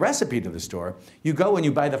going with a recipe to the store, you go and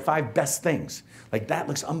you buy the 5 best things. Like, that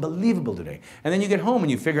looks unbelievable today. And then you get home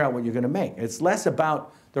and you figure out what you're going to make. It's less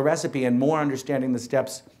about the recipe and more understanding the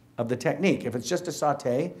steps of the technique. If it's just a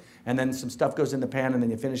saute and then some stuff goes in the pan and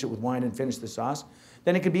then you finish it with wine and finish the sauce,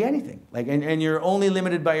 then it could be anything. Like, and you're only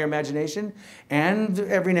limited by your imagination, and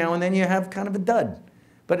every now and then you have kind of a dud.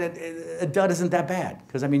 But a dud isn't that bad,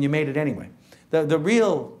 because I mean, you made it anyway. The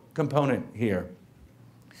real component here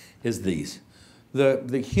is these.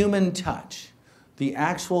 The human touch, the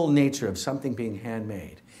actual nature of something being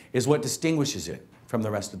handmade is what distinguishes it from the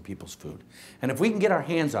rest of people's food. And if we can get our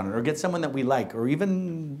hands on it, or get someone that we like, or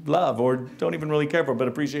even love, or don't even really care for, but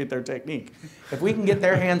appreciate their technique, if we can get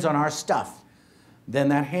their hands on our stuff, then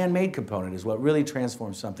that handmade component is what really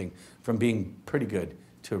transforms something from being pretty good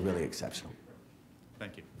to really exceptional.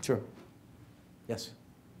 Thank you. Sure. Yes.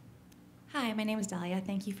 Hi, my name is Dahlia.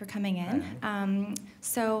 Thank you for coming in.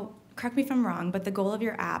 So, correct me if I'm wrong, but the goal of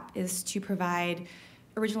your app is to provide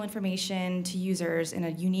original information to users in a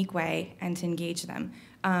unique way and to engage them.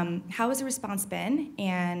 How has the response been,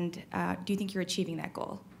 and do you think you're achieving that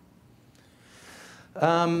goal?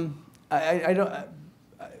 I don't.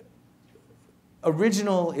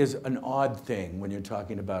 Original is an odd thing when you're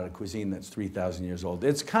talking about a cuisine that's 3,000 years old.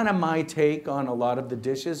 It's kind of my take on a lot of the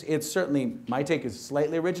dishes. It's certainly, my take is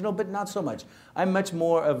slightly original, but not so much. I'm much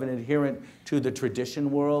more of an adherent to the tradition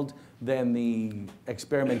world than the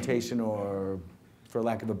experimentation, or, for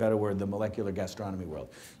lack of a better word, the molecular gastronomy world.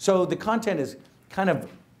 So the content is kind of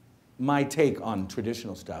my take on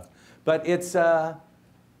traditional stuff. But it's, I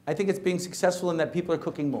think it's being successful in that people are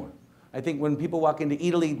cooking more. I think when people walk into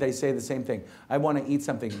Italy, they say the same thing. I want to eat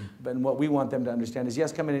something. And what we want them to understand is,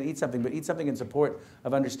 yes, come in and eat something, but eat something in support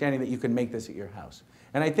of understanding that you can make this at your house.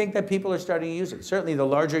 And I think that people are starting to use it. Certainly, the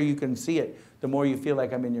larger you can see it, the more you feel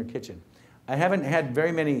like I'm in your kitchen. I haven't had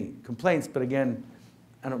very many complaints, but again,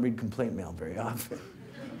 I don't read complaint mail very often.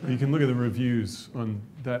 You can look at the reviews on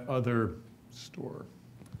that other store.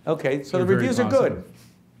 Okay, so They're the reviews are positive. good.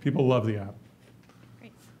 People love the app.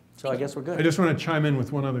 So I guess we're good. I just want to chime in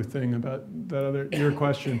with one other thing about that your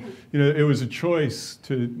question. You know, it was a choice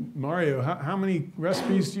to Mario. How many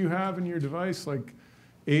recipes do you have in your device? Like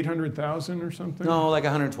 800,000 or something? No, like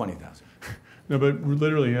 120,000. No, but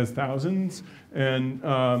literally he has thousands. And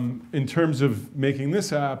in terms of making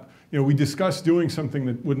this app, you know, we discussed doing something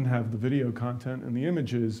that wouldn't have the video content and the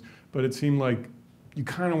images, but it seemed like you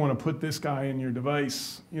kind of want to put this guy in your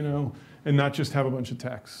device, you know, and not just have a bunch of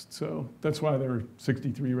text. So that's why there are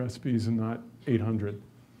 63 recipes and not 800.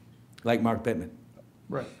 Like Mark Bittman.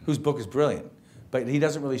 Right. Whose book is brilliant. But he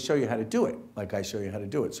doesn't really show you how to do it like I show you how to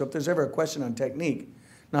do it. So if there's ever a question on technique,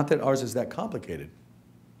 not that ours is that complicated,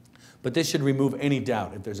 but this should remove any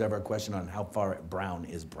doubt if there's ever a question on how far brown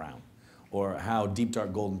is brown, or how deep,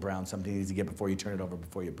 dark, golden brown something needs to get before you turn it over,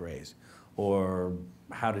 before you braise, or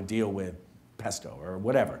how to deal with pesto, or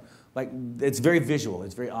whatever. Like, it's very visual,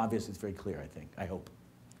 it's very obvious, it's very clear, I think, I hope.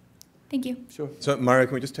 Thank you. Sure. So, Mario,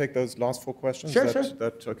 can we just take those last 4 questions? Sure, That- sure.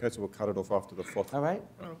 That's okay, so we'll cut it off after the 4th. All right.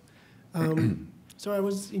 So I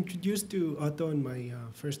was introduced to Otto in my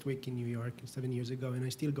first week in New York 7 years ago, and I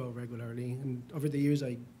still go regularly. And over the years,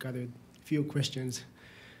 I gathered a few questions.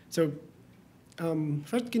 So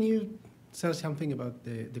first, can you say something about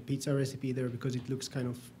the pizza recipe there, because it looks kind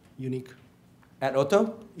of unique? At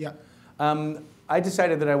Otto? Yeah. I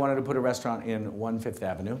decided that I wanted to put a restaurant in 1 Fifth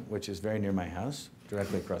Avenue, which is very near my house,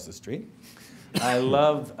 directly across the street. I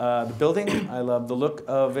love the building, I love the look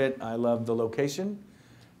of it, I love the location,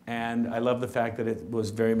 and I love the fact that it was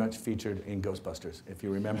very much featured in Ghostbusters. If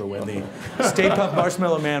you remember when the Stay Puft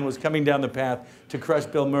Marshmallow Man was coming down the path to crush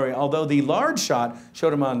Bill Murray, although the large shot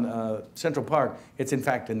showed him on Central Park, it's in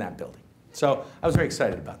fact in that building. So I was very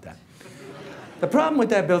excited about that. The problem with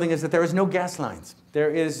that building is that there is no gas lines. There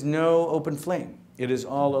is no open flame. It is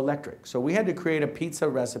all electric. So we had to create a pizza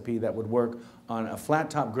recipe that would work on a flat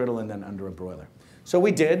top griddle and then under a broiler. So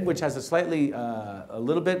we did, which has a slightly, a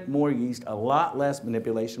little bit more yeast, a lot less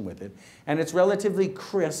manipulation with it, and it's relatively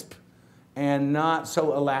crisp and not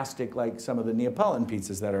so elastic like some of the Neapolitan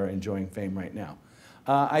pizzas that are enjoying fame right now.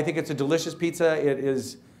 I think it's a delicious pizza. It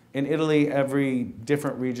is, in Italy, every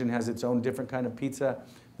different region has its own different kind of pizza.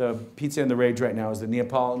 The pizza in the rage right now is the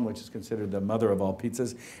Neapolitan, which is considered the mother of all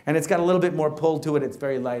pizzas. And it's got a little bit more pull to it. It's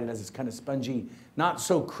very light. It has this kind of spongy, not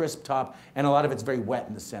so crisp top, and a lot of it's very wet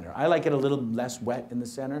in the center. I like it a little less wet in the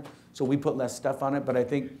center, so we put less stuff on it. But I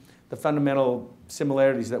think the fundamental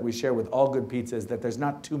similarities that we share with all good pizza is that there's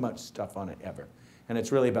not too much stuff on it ever. And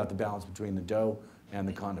it's really about the balance between the dough and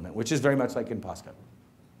the condiment, which is very much like in pasta.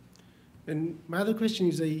 And my other question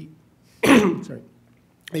is, sorry,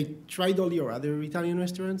 I tried all your other Italian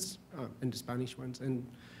restaurants and the Spanish ones, and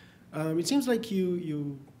it seems like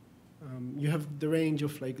you have the range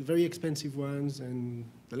of like very expensive ones and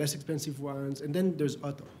the less expensive ones, and then there's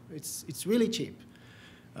Otto. It's really cheap.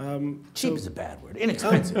 Cheap is a bad word.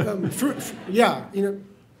 Inexpensive. Yeah,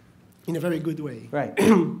 in a very good way. Right.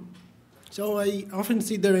 So I often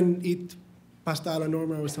sit there and eat pasta alla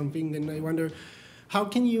norma or something, and I wonder, how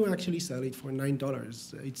can you actually sell it for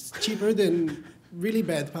 $9? It's cheaper than really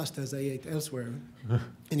bad pastas I ate elsewhere,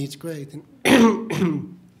 and it's great.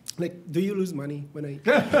 And like, do you lose money when I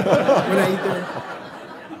when I eat there?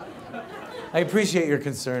 I appreciate your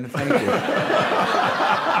concern. Thank you.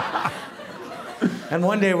 And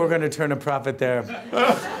one day we're going to turn a profit there,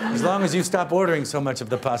 as long as you stop ordering so much of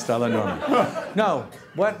the pasta alla norma. No,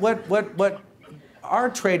 what our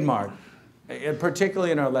trademark,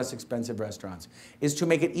 particularly in our less expensive restaurants, is to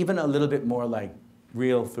make it even a little bit more like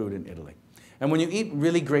real food in Italy. And when you eat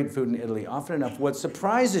really great food in Italy, often enough, what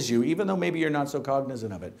surprises you, even though maybe you're not so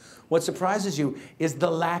cognizant of it, what surprises you is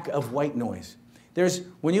the lack of white noise.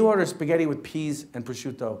 When you order spaghetti with peas and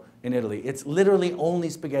prosciutto in Italy, it's literally only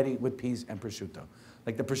spaghetti with peas and prosciutto.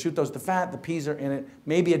 Like the prosciutto's the fat, the peas are in it,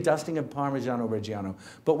 maybe a dusting of Parmigiano Reggiano.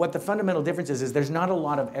 But what the fundamental difference is there's not a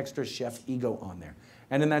lot of extra chef ego on there.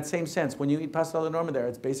 And in that same sense, when you eat pasta alla norma there,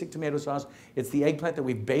 it's basic tomato sauce, it's the eggplant that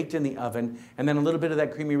we've baked in the oven, and then a little bit of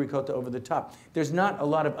that creamy ricotta over the top. There's not a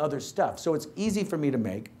lot of other stuff. So it's easy for me to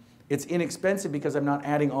make. It's inexpensive because I'm not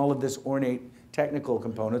adding all of this ornate technical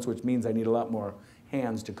components, which means I need a lot more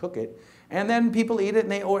hands to cook it. And then people eat it,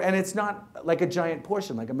 and it's not like a giant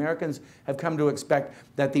portion. Like Americans have come to expect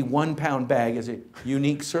that the 1 pound bag is a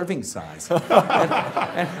unique serving size.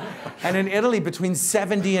 and in Italy, between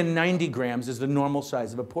 70 and 90 grams is the normal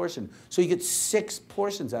size of a portion. So you get 6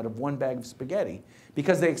 portions out of 1 bag of spaghetti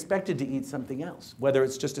because they expected to eat something else, whether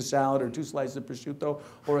it's just a salad or 2 slices of prosciutto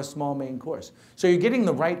or a small main course. So you're getting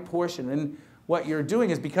the right portion. And what you're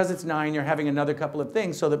doing is, because it's 9, you're having another couple of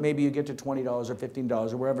things so that maybe you get to $20 or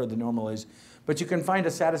 $15 or wherever the normal is. But you can find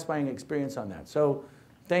a satisfying experience on that. So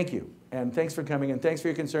thank you. And thanks for coming. And thanks for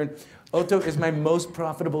your concern. Otto is my most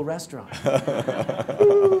profitable restaurant.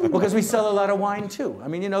 Because we sell a lot of wine, too. I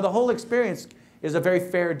mean, the whole experience is a very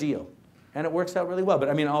fair deal. And it works out really well. But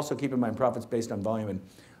I mean, also keep in mind, profits based on volume. And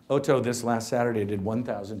Otto this last Saturday did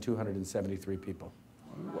 1,273 people.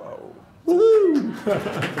 Whoa. Woo!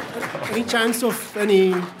 Any chance of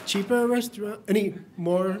any cheaper restaurant, any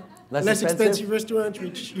more less expensive restaurant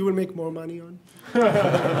which you will make more money on?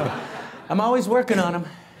 I'm always working on them.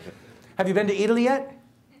 Have you been to Italy yet?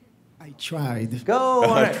 I tried. Go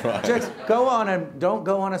on it. Just go on and don't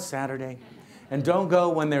go on a Saturday. And don't go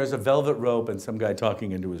when there's a velvet rope and some guy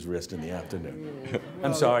talking into his wrist in the afternoon.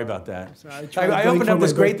 I'm sorry about that. I opened up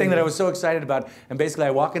this great thing that I was so excited about, and basically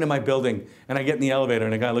I walk into my building and I get in the elevator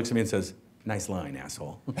and a guy looks at me and says, "Nice line,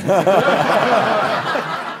 asshole."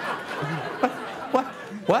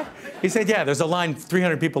 What? He said, "Yeah, there's a line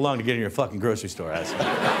 300 people long to get in your fucking grocery store, asshole."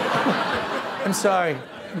 I'm sorry.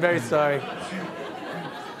 I'm very sorry.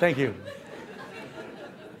 Thank you.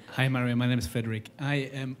 Hi, Mario. My name is Frederick.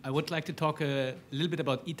 I would like to talk a little bit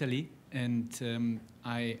about Italy. And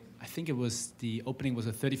I think the opening was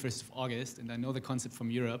the 31st of August, and I know the concept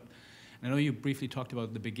from Europe. And I know you briefly talked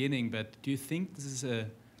about the beginning, but do you think this is a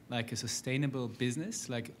sustainable business,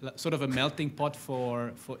 like sort of a melting pot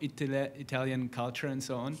for Italian culture and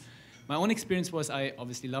so on? My own experience was I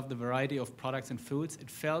obviously love the variety of products and foods.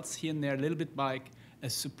 It felt here and there a little bit like a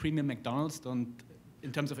supreme McDonald's,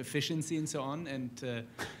 in terms of efficiency and so on.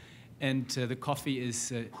 And the coffee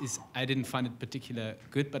is I didn't find it particularly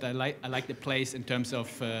good, but I like the place in terms of.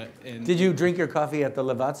 Did you drink your coffee at the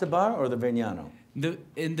Lavazza bar or the Vignano?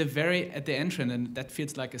 At the entrance, and that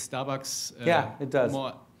feels like a Starbucks. Yeah, it does.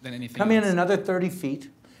 More than anything. Come in another 30 feet,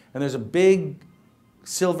 and there's a big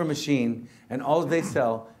silver machine, and all they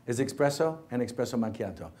sell is espresso and espresso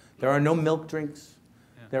macchiato. There are no milk drinks.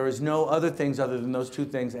 Yeah. There is no other things other than those 2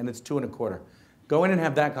 things, and it's 2 1/4. Go in and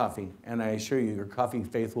have that coffee, and I assure you, your coffee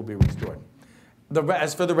faith will be restored.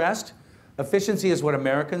 As for the rest, efficiency is what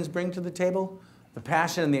Americans bring to the table. the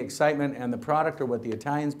passion and the excitement and the product are what the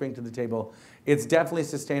Italians bring to the table. It's definitely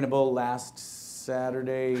sustainable. Last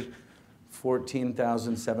Saturday,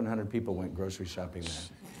 14,700 people went grocery shopping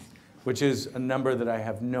there, which is a number that I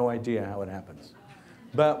have no idea how it happens.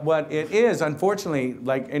 But what it is, unfortunately,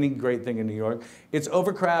 like any great thing in New York, it's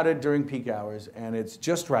overcrowded during peak hours, and it's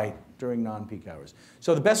just right during non-peak hours.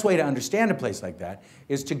 So the best way to understand a place like that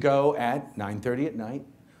is to go at 9:30 at night,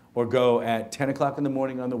 or go at 10 o'clock in the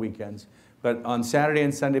morning on the weekends. But on Saturday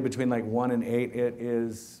and Sunday between like 1 and 8,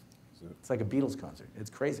 it's like a Beatles concert. It's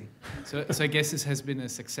crazy. So I guess this has been a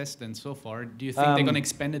success then so far. Do you think they're going to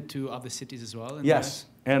expand it to other cities as well? Yes,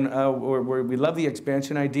 and we love the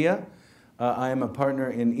expansion idea. I am a partner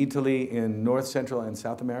in Italy, in North, Central, and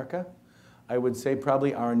South America. I would say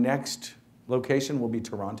probably our next location will be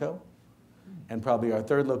Toronto, and probably our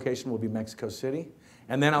third location will be Mexico City.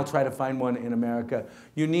 And then I'll try to find one in America.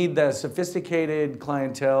 You need the sophisticated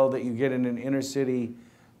clientele that you get in an inner city,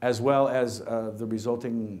 as well as the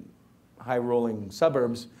resulting high-rolling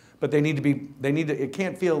suburbs, but it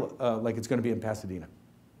can't feel like it's going to be in Pasadena.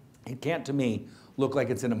 It can't, to me, look like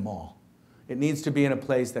it's in a mall. It needs to be in a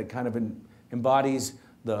place that kind of embodies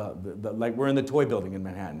like we're in the Toy Building in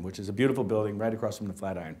Manhattan, which is a beautiful building right across from the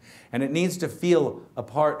Flatiron. And it needs to feel a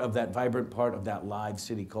part of that vibrant part of that live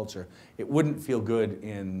city culture. It wouldn't feel good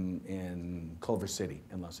in Culver City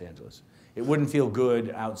in Los Angeles. It wouldn't feel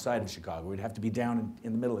good outside of Chicago. We'd have to be down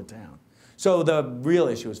in the middle of town. So the real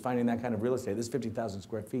issue is finding that kind of real estate. This is 50,000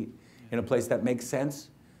 square feet in a place that makes sense.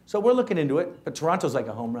 So we're looking into it, but Toronto's like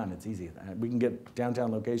a home run. It's easy. We can get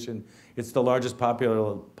downtown location. It's the largest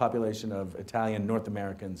population of Italian North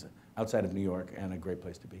Americans outside of New York, and a great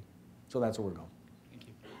place to be. So that's where we're going. Thank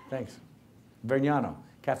you. Thanks. Vergnano,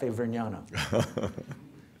 Cafe Vergnano.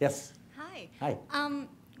 Yes? Hi. Hi.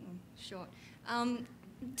 Short.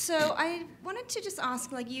 So I wanted to just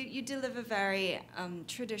ask, like, you deliver very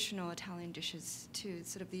traditional Italian dishes to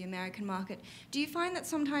sort of the American market. Do you find that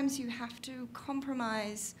sometimes you have to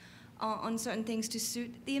compromise on certain things to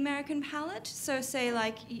suit the American palate? So say,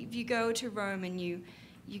 like, if you go to Rome and you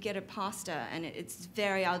get a pasta and it's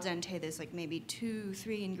very al dente, there's like maybe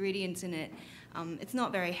 2-3 ingredients in it, it's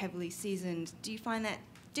not very heavily seasoned. Do you find that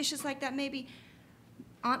dishes like that maybe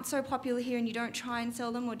aren't so popular here and you don't try and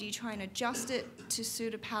sell them, or do you try and adjust it to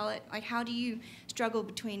suit a palate? Like, how do you struggle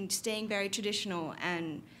between staying very traditional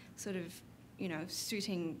and sort of,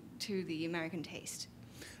 suiting to the American taste?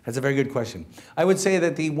 That's a very good question. I would say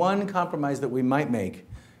that the one compromise that we might make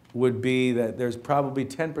would be that there's probably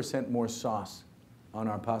 10% more sauce on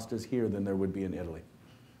our pastas here than there would be in Italy.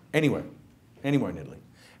 Anywhere in Italy.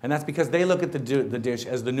 And that's because they look at the dish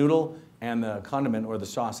as the noodle and the condiment or the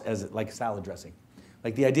sauce as like salad dressing.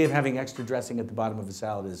 Like, the idea of having extra dressing at the bottom of a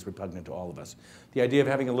salad is repugnant to all of us. The idea of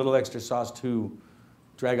having a little extra sauce to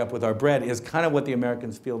drag up with our bread is kind of what the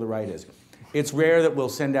Americans feel the right is. It's rare that we'll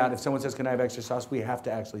send out, if someone says, can I have extra sauce, we have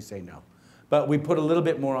to actually say no. But we put a little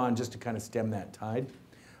bit more on just to kind of stem that tide.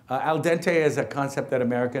 Al dente is a concept that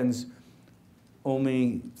Americans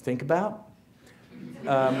only think about.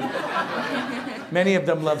 Many of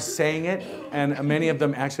them love saying it, and many of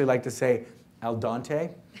them actually like to say al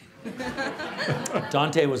dente.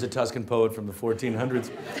 Dante was a Tuscan poet from the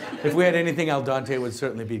 1400s. If we had anything al dente, it would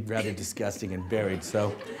certainly be rather disgusting and buried.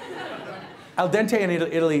 So, al dente in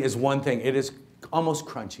Italy is one thing. It is almost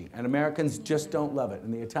crunchy, and Americans just don't love it,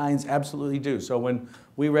 and the Italians absolutely do. So when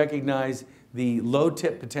we recognize the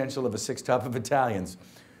low-tip potential of a six-top of Italians,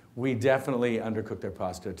 we definitely undercook their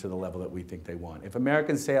pasta to the level that we think they want. If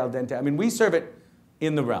Americans say al dente, I mean, we serve it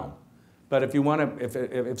in the realm. But if you want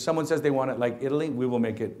to, if someone says they want it like Italy, we will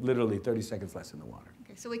make it literally 30 seconds less in the water.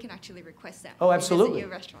 Okay, so we can actually request that. Oh, absolutely. Your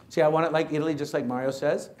restaurant. See, I want it like Italy, just like Mario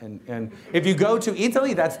says. And if you go to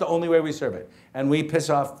Italy, that's the only way we serve it. And we piss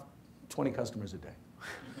off 20 customers a day.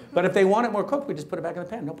 But if they want it more cooked, we just put it back in the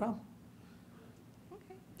pan, no problem.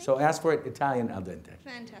 Okay. So ask for it Italian al dente.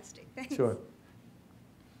 Fantastic. Thanks. Sure.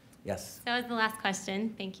 Yes. That was the last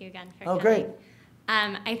question. Thank you again for coming. Oh, great.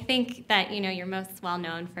 I think that you're most well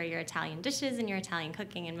known for your Italian dishes and your Italian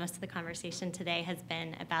cooking, and most of the conversation today has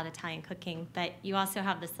been about Italian cooking. But you also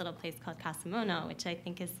have this little place called Casamono, which I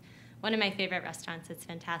think is one of my favorite restaurants. It's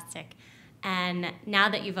fantastic. And now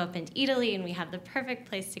that you've opened Italy and we have the perfect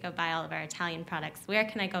place to go buy all of our Italian products, where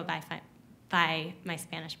can I go buy my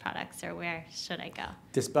Spanish products, or where should I go?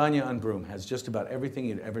 D'Espagna on Broome has just about everything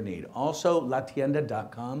you'd ever need. Also,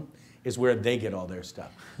 latienda.com is where they get all their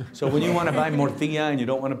stuff. So when you want to buy morcilla and you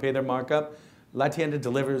don't want to pay their markup, La Tienda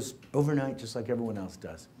delivers overnight just like everyone else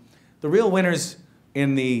does. The real winners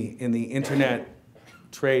in the internet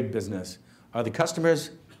trade business are the customers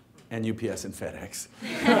and UPS and FedEx.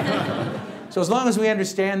 So as long as we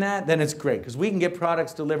understand that, then it's great, because we can get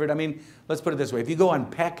products delivered. I mean, let's put it this way. If you go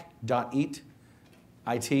on peck.it,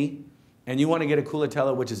 and you want to get a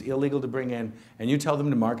culatella, which is illegal to bring in, and you tell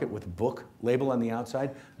them to mark it with a book label on the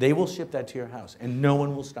outside, they will ship that to your house, and no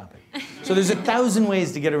one will stop it. So there's 1,000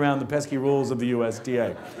 ways to get around the pesky rules of the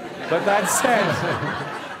USDA. But that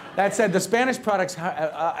said, the Spanish products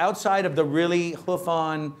outside of the really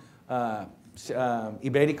hoof-on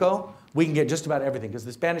Iberico, we can get just about everything, because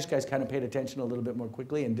the Spanish guys kind of paid attention a little bit more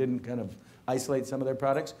quickly and didn't kind of isolate some of their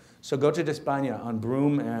products. So go to España on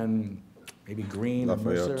Broome and maybe Green and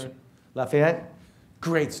Mercer. Lafayette,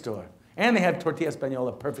 great store. And they have tortilla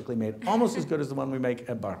española perfectly made, almost as good as the one we make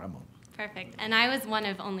at Bar Ramon. Perfect. And I was one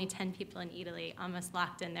of only 10 people in Italy almost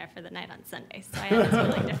locked in there for the night on Sunday, so I had a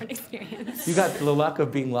totally different experience. You got the luck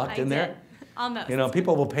of being locked in there? Did. Almost. You know,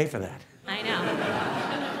 people will pay for that. I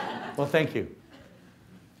know. Well, thank you.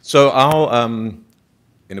 So our, in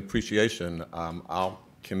appreciation, our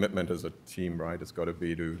commitment as a team, right, has got to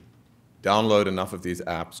be to download enough of these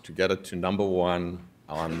apps to get it to #1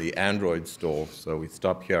 on the Android store, so we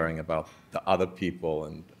stop hearing about the other people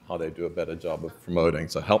and how they do a better job of promoting.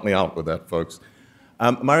 So help me out with that, folks.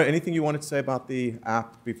 Mario, anything you wanted to say about the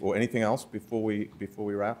app before, anything else before we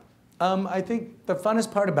wrap? I think the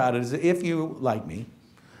funnest part about it is that if you like me,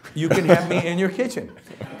 you can have me in your kitchen.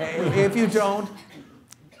 If you don't,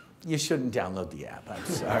 you shouldn't download the app, I'm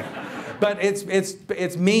sorry. But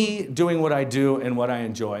it's me doing what I do and what I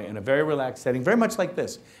enjoy in a very relaxed setting, very much like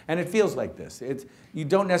this. And it feels like this. You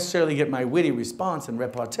don't necessarily get my witty response and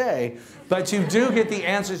repartee, but you do get the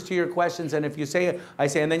answers to your questions. And if you say, I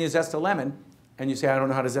say, and then you zest a lemon, and you say, I don't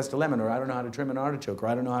know how to zest a lemon, or I don't know how to trim an artichoke, or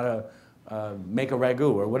I don't know how to make a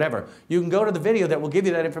ragu, or whatever. You can go to the video that will give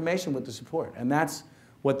you that information with the support. And that's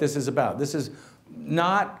what this is about. This is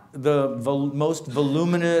not the most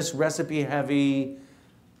voluminous, recipe-heavy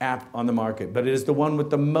app on the market, but it is the one with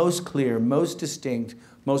the most clear, most distinct,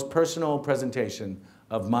 most personal presentation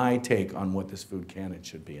of my take on what this food can and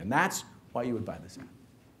should be. And that's why you would buy this app.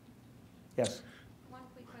 Yes? One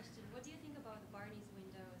quick question. What do you think about Barney's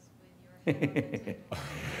windows when you're at the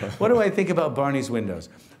table? What do I think about Barney's windows?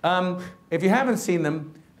 If you haven't seen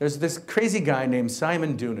them, there's this crazy guy named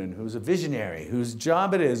Simon Doonan, who's a visionary, whose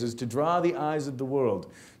job it is to draw the eyes of the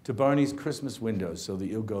world to Barney's Christmas windows so that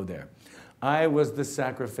you'll go there. I was the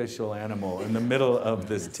sacrificial animal in the middle of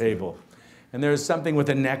this table. And there's something with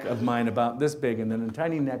a neck of mine about this big, and then a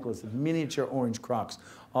tiny necklace of miniature orange crocs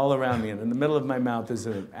all around me. And in the middle of my mouth is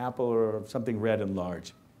an apple or something red and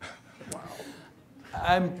large. Wow.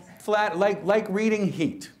 I'm flat, like reading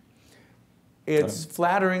Heat. It's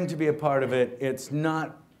flattering to be a part of it. It's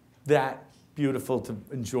not that beautiful to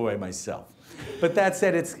enjoy myself. But that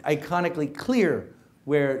said, it's iconically clear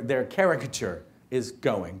where their caricature is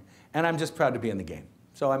going. And I'm just proud to be in the game.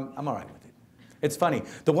 So I'm all right with it. It's funny.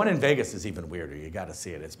 The one in Vegas is even weirder. You got to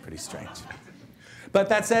see it. It's pretty strange. But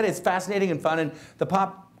that said, it's fascinating and fun. And the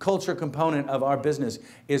pop culture component of our business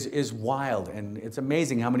is wild. And it's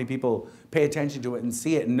amazing how many people pay attention to it and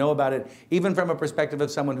see it and know about it, even from a perspective of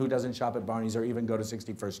someone who doesn't shop at Barney's or even go to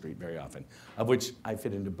 61st Street very often, of which I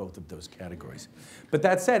fit into both of those categories. But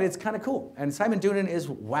that said, it's kind of cool. And Simon Doonan is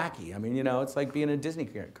wacky. I mean, you know, it's like being in a Disney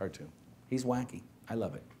cartoon. He's wacky. I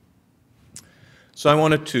love it. So I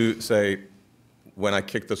wanted to say, when I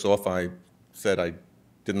kicked this off, I said I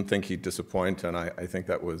didn't think he'd disappoint, and I think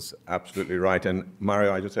that was absolutely right. And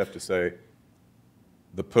Mario, I just have to say,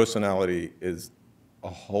 the personality is a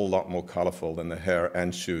whole lot more colorful than the hair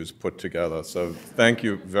and shoes put together. So thank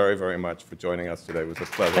you very, very much for joining us today. It was a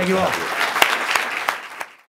pleasure. Thank you all.